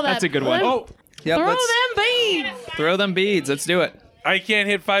 Let's roll that. That's a good one. Oh, Yep, Throw let's them beads. throw them beads. Let's do it. I can't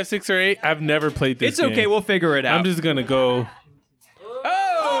hit 5, 6, or 8. I've never played this. It's okay. game. We'll figure it out. I'm just gonna go.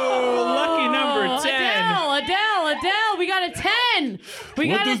 Oh, lucky number 10. Adele, we got a 10. We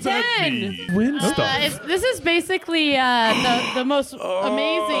What got does a that 10. mean? Win stuff. This is basically the most amazing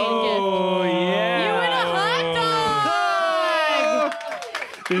gift. Oh yeah. You win a hot dog.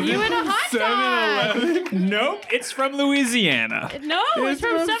 Is You it win a from hot dog. 7-Eleven? Nope. It's from Louisiana. No, it's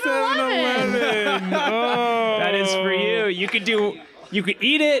from 7-Eleven. 7-Eleven. Oh. That is for you. You could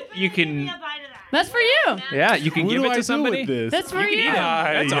eat it. You can. That's for you. Yeah, you can What give do it I to do somebody. with this? That's for you. Eat it.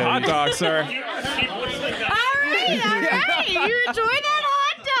 That's a hot dog, sir. All right. You enjoy that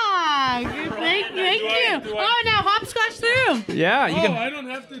hot dog. Thank you. Oh, now hopscotch through. Yeah, you can. I don't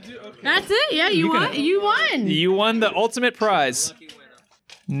have to do. Okay. That's it. Yeah, you won. You won. You won the ultimate prize.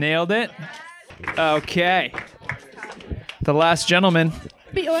 Nailed it. Okay. The last gentleman.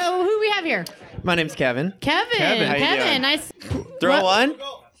 Well, who we have here? My name's Kevin. Kevin. Kevin. How you doing? Nice. Throw one.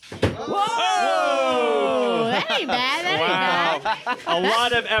 Whoa! That ain't bad. That ain't bad. A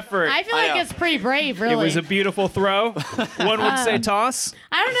lot of effort. I feel like it's pretty brave, really. It was a beautiful throw. One would say toss.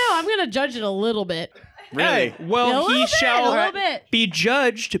 I don't know. I'm gonna judge it a little bit. Hey, well, he a shall little bit. be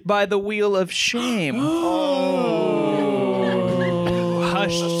judged by the wheel of shame.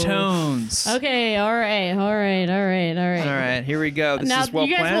 Hushed tones. Okay. All right. All right, here we go. This Now is well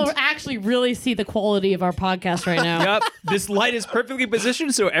you guys planned. will actually really see the quality of our podcast right now. Yep. This light is perfectly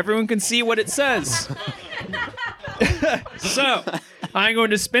positioned so everyone can see what it says. So, I'm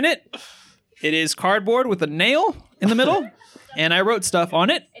going to spin it. It is cardboard with a nail in the middle, and I wrote stuff on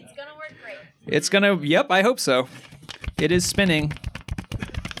it. It's gonna work great. It's gonna, yep, I hope so. It is spinning.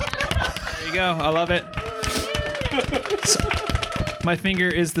 There you go. I love it. So, my finger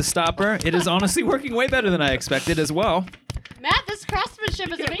is the stopper. It is honestly working way better than I expected as well. Matt, this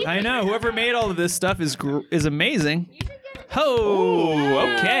craftsmanship is amazing. I know. Whoever made all of this stuff is amazing. Oh,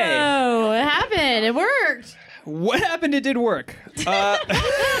 okay. Oh, it happened. It worked. What happened? It did work.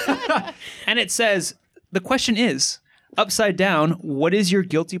 And it says, the question is, upside down, what is your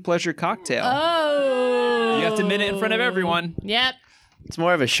guilty pleasure cocktail? Oh. You have to admit it in front of everyone. Yep. It's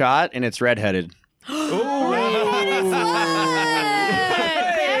more of a shot, and it's redheaded.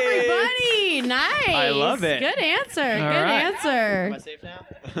 Everybody, nice. I love it. Good answer. All Good right. answer. Safe now?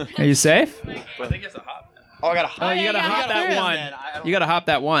 Are you safe? I think it's a hop. Oh, I got a hop. Oh, you gotta hop that through. one. You gotta hop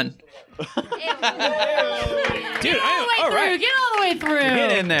that one. Dude, all right. Get all the way through.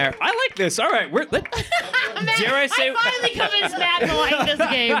 Get in there. I like this. All right. Dare I say? I finally convinced Matt to like this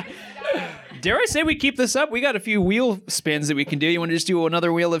game. Dare I say we keep this up? We got a few wheel spins that we can do. You want to just do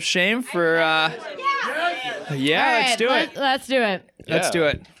another wheel of shame for? Yeah, All let's right, do it. Let's do it. Let's do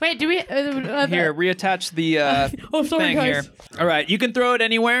it. Wait, do we? Here, reattach the Oh, sorry, thing guys. here. All right, you can throw it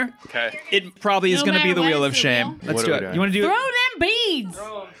anywhere. Okay. It probably is No going to be matter the what, wheel it's of the shame. wheel. Let's What do are we it. doing? You want to do Throw them beads.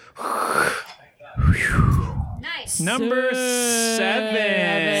 Nice. number 7?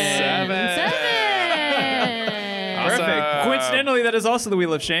 Perfect. Coincidentally, that is also the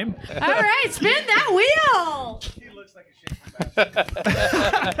wheel of shame. All right, spin that wheel.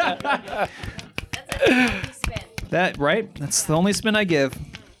 That right? That's the only spin I give.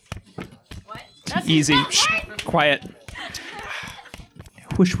 What? Easy. Shh. Quiet.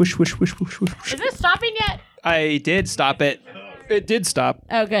 Whoosh, whoosh, whoosh, whoosh, whoosh, whoosh. Is this stopping yet? I did stop it. It did stop.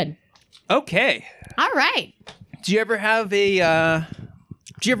 Oh, good. Okay. All right. Do you ever have a?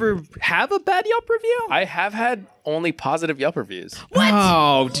 Do you ever have a bad Yelp review? I have had only positive Yelp reviews. What?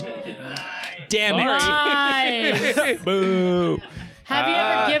 Oh, damn it! Nice. Boo. Have you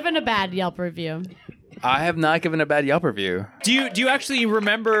ever given a bad Yelp review? I have not given a bad Yelp review. Do you actually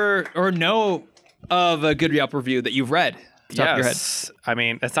remember or know of a good Yelp review that you've read? Top of your head. Yes. I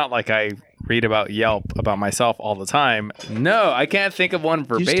mean, it's not like I read about Yelp about myself all the time. No, I can't think of one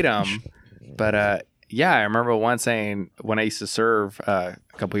verbatim. But yeah, I remember one saying when I used to serve a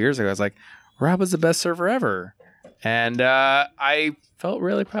couple years ago, I was like, Rob was the best server ever. And I felt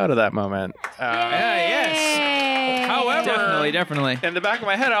really proud of that moment. Yes. However, definitely. in the back of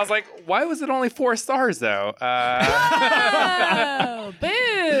my head, I was like, why was it only 4 stars though? Oh,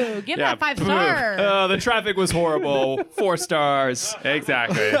 boo. Give that 5 stars. Oh, the traffic was horrible. 4 stars.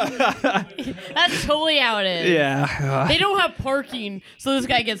 Exactly. That's totally how it is. Yeah. They don't have parking, so this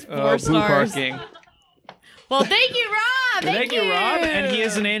guy gets 4 Blue stars. parking. Well, thank you, Rob. Thank you, Rob. And he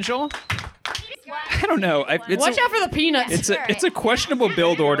is an angel. I don't know. Watch out for the peanuts. It's a questionable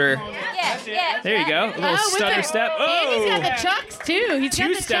build order. Yeah. There you go. A little with stutter the- step. And he's got Oh. the chucks, too. He's got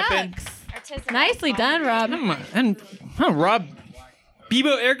the Two-stepping. chucks. Nicely done, Rob. And Rob.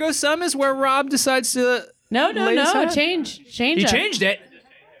 Bebo Ergo Sum is where Rob decides to. No. lay his hat? Change He it. changed it.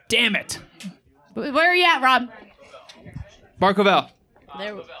 Damn it. Where are you at, Rob? Barcovell.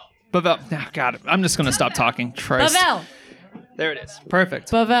 There. Bavel. Oh, God. I'm just going to stop talking. Christ. Bavel. There it is.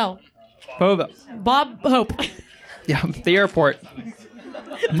 Perfect. Bavel. Bovel. Bob Hope. Yeah, the airport.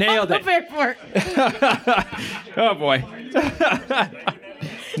 Nailed it. Airport. Oh, boy.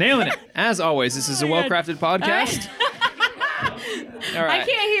 Nailing it. As always, this is a well-crafted podcast. All right. I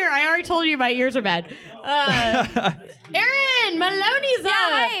can't hear. I already told you my ears are bad. Aaron, Maloney's up.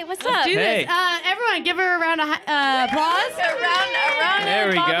 Hi, what's up? Let's do Hey. this. Everyone, give her a round of applause. Around There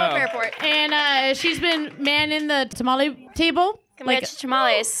we Bob go. Hope Airport. And she's been manning the tamale table. Come get your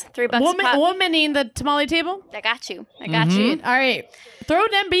tamales. $3 a pop. Womaning the tamale table. I got you. I got you. All right. Throw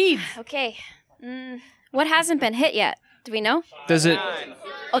them beads. Okay. What hasn't been hit yet? Do we know? Does it?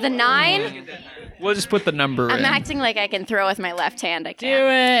 Oh, the 9? We'll just put the number I'm in. acting like I can throw with my left hand. I Do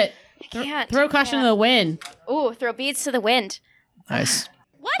can't. it. I can't. Throw caution to the wind. Ooh, throw beads to the wind. Nice.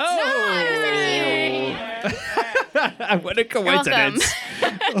 What? What a coincidence. So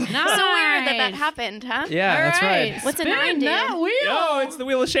weird that happened, huh? Yeah, All that's right. What's a Spin 9 do? that wheel. Oh, it's the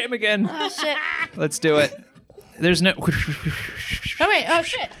wheel of shame again. Oh, shit. Let's do it. There's no. Oh, wait. Oh,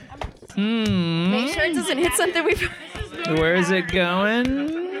 shit. Make sure it doesn't hit something we've... Where is it going?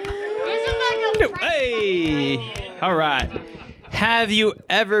 Hey! All right. Have you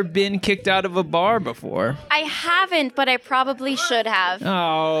ever been kicked out of a bar before? I haven't, but I probably should have.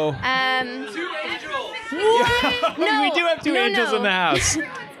 Oh. No, we do have two angels in the house.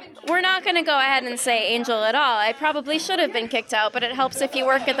 We're not going to go ahead and say angel at all. I probably should have been kicked out, but it helps if you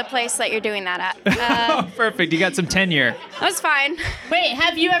work at the place that you're doing that at. Oh, perfect. You got some tenure. That's fine. Wait,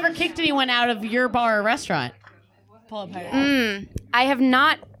 have you ever kicked anyone out of your bar or restaurant? Pull up I have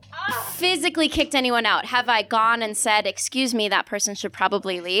not physically kicked anyone out. Have I gone and said, excuse me, that person should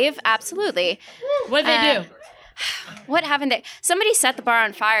probably leave? Absolutely. What'd they do? What haven't they? Somebody set the bar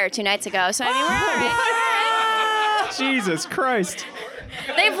on fire 2 nights ago, so I mean, we're all right. Jesus Christ.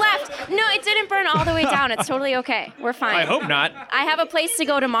 They've left. No, it didn't burn all the way down. It's totally okay. We're fine. I hope not. I have a place to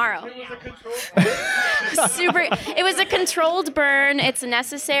go tomorrow. It was a controlled burn. It's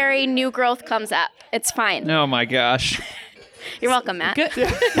necessary. New growth comes up. It's fine. Oh my gosh. You're welcome, Matt.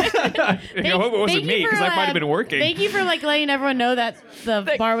 I hope it wasn't me because I might have been working. Thank you for letting everyone know that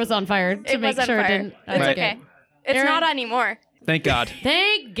the bar was on fire to It make was on sure it fire. didn't. It's Right. okay. It's Aaron? not anymore. Thank God.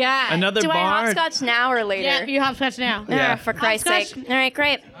 Thank God. Another Do bar. I hopscotch now or later? Yeah, you hopscotch now. Yeah. For Christ's Hopscotch. sake. All right,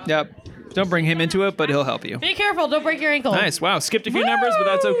 great. Yep. Don't bring him into it, but he'll help you. Be careful. Don't break your ankle. Nice. Wow. Skipped a few numbers, but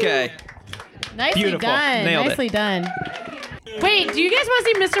that's okay. Nicely Beautiful. done. Nailed it. Nicely done. Wait, do you guys want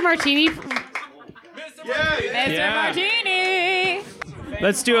to see Mr. Martini? Mr. Yeah. Martini.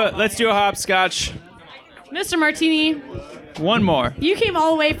 Let's do a hopscotch. Mr. Martini, One more. you came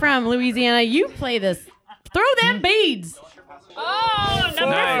all the way from Louisiana. You play this. Throw them beads. Oh,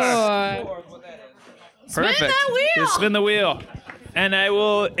 number Nice. 4. Perfect. that wheel. Just spin the wheel. And it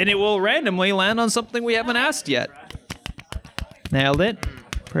will randomly land on something we haven't asked yet. Nailed it.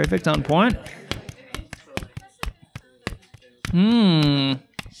 Perfect, on point.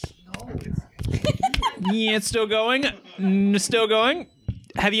 Yeah, it's still going. Still going.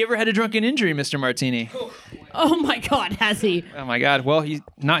 Have you ever had a drunken injury, Mr. Martini? Oh my God, has he? Oh my God. Well, he's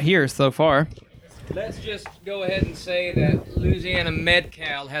not here so far. Let's just go ahead and say that Louisiana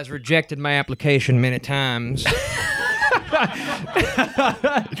MedCal has rejected my application many times.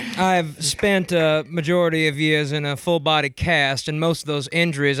 I've spent a majority of years in a full-body cast, and most of those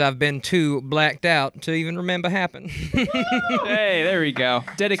injuries I've been too blacked out to even remember happened. Hey, there we go.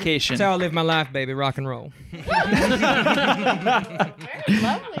 Dedication. That's how I live my life, baby. Rock and roll.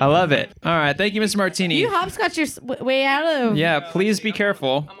 I love it. All right. Thank you, Mr. Martini. You hopscotch your way out of. Yeah, please be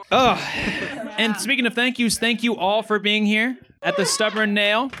careful. Oh, and speaking of thank yous, thank you all for being here at the Stubborn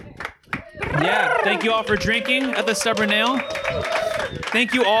Nail. Yeah, thank you all for drinking at the Stubborn Nail.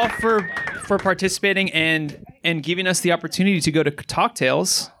 Thank you all for participating and giving us the opportunity to go to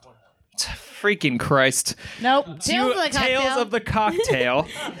Cocktails. Freaking Christ. Nope. Tails of the cocktail. Tales of the Cocktail.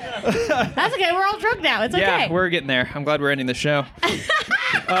 That's okay. We're all drunk now. It's okay. Yeah, we're getting there. I'm glad we're ending the show.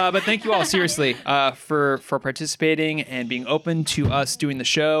 But thank you all, seriously, for participating and being open to us doing the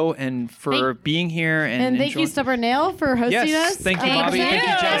show and for being here. And thank you, Stubborn Nail, for hosting Yes, us. thank you, Bobby. Thank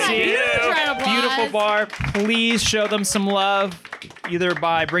you, Jesse. Beautiful bar. Please show them some love, either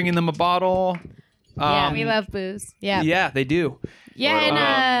by bringing them a bottle. Yeah, we love booze. Yeah. Yeah, they do. Yeah,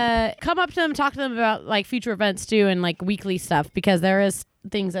 and come up to them, talk to them about like future events too, and like weekly stuff because there is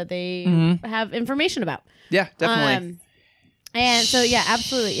things that they have information about. Yeah, definitely. And so yeah,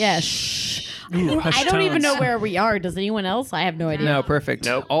 absolutely, yeah. Shh. I don't even know where we are. Does anyone else? I have no idea. No, perfect.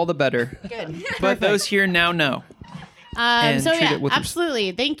 Nope. All the better. Good. But those here now know. And So treat yeah, it with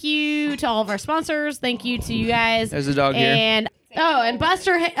absolutely. Thank you to all of our sponsors. Thank you to you guys. There's a dog here. And and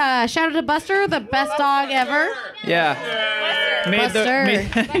Buster. Shout out to Buster, the best dog ever. Yeah. Buster.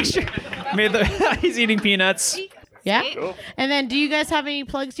 He's eating peanuts. Yeah. Cool. And then, do you guys have any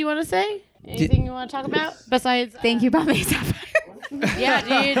plugs you want to say? Anything you want to talk about besides? Thank you, Bombay Sapphire. Yeah,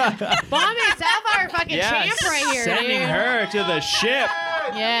 dude. Bombay Sapphire, fucking champ right here, Sending dude. her to the ship.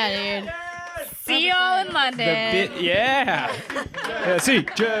 Yeah, dude. See you all in London. Yeah. Jesse.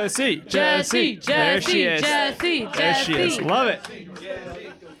 There she is. There she is. Love it.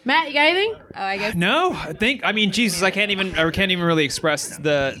 Matt, you got anything? Oh, I guess. No, Jesus, I can't even really express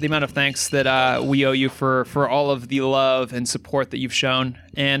the amount of thanks that we owe you for all of the love and support that you've shown,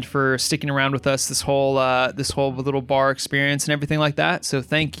 and for sticking around with us this whole little bar experience and everything like that. So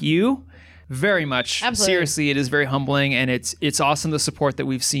thank you very much. Absolutely. Seriously, it is very humbling, and it's awesome the support that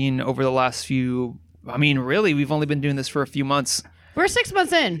we've seen over the last few. I mean, really, we've only been doing this for a few months. We're 6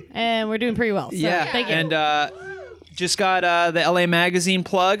 months in, and we're doing pretty well. So thank you. And just got the LA Magazine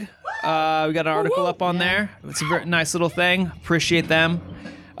plug. We got an article up on there. It's a very nice little thing. Appreciate them.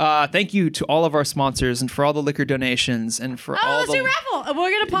 Thank you to all of our sponsors and for all the liquor donations and for all let's the. do raffle.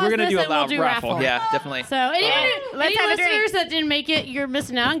 We're gonna pause. We're gonna this do a and we'll loud do raffle. Yeah, definitely. So any Let's have a drink. listeners that didn't make it, you're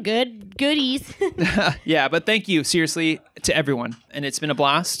missing out on goodies. Yeah, but thank you seriously to everyone, and it's been a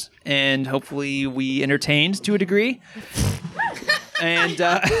blast. And hopefully we entertained to a degree. And.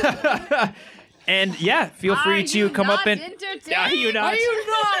 And yeah, feel free to come up and. Are you not? Are you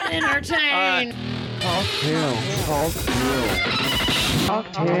not entertained?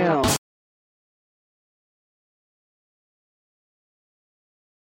 Cocktail.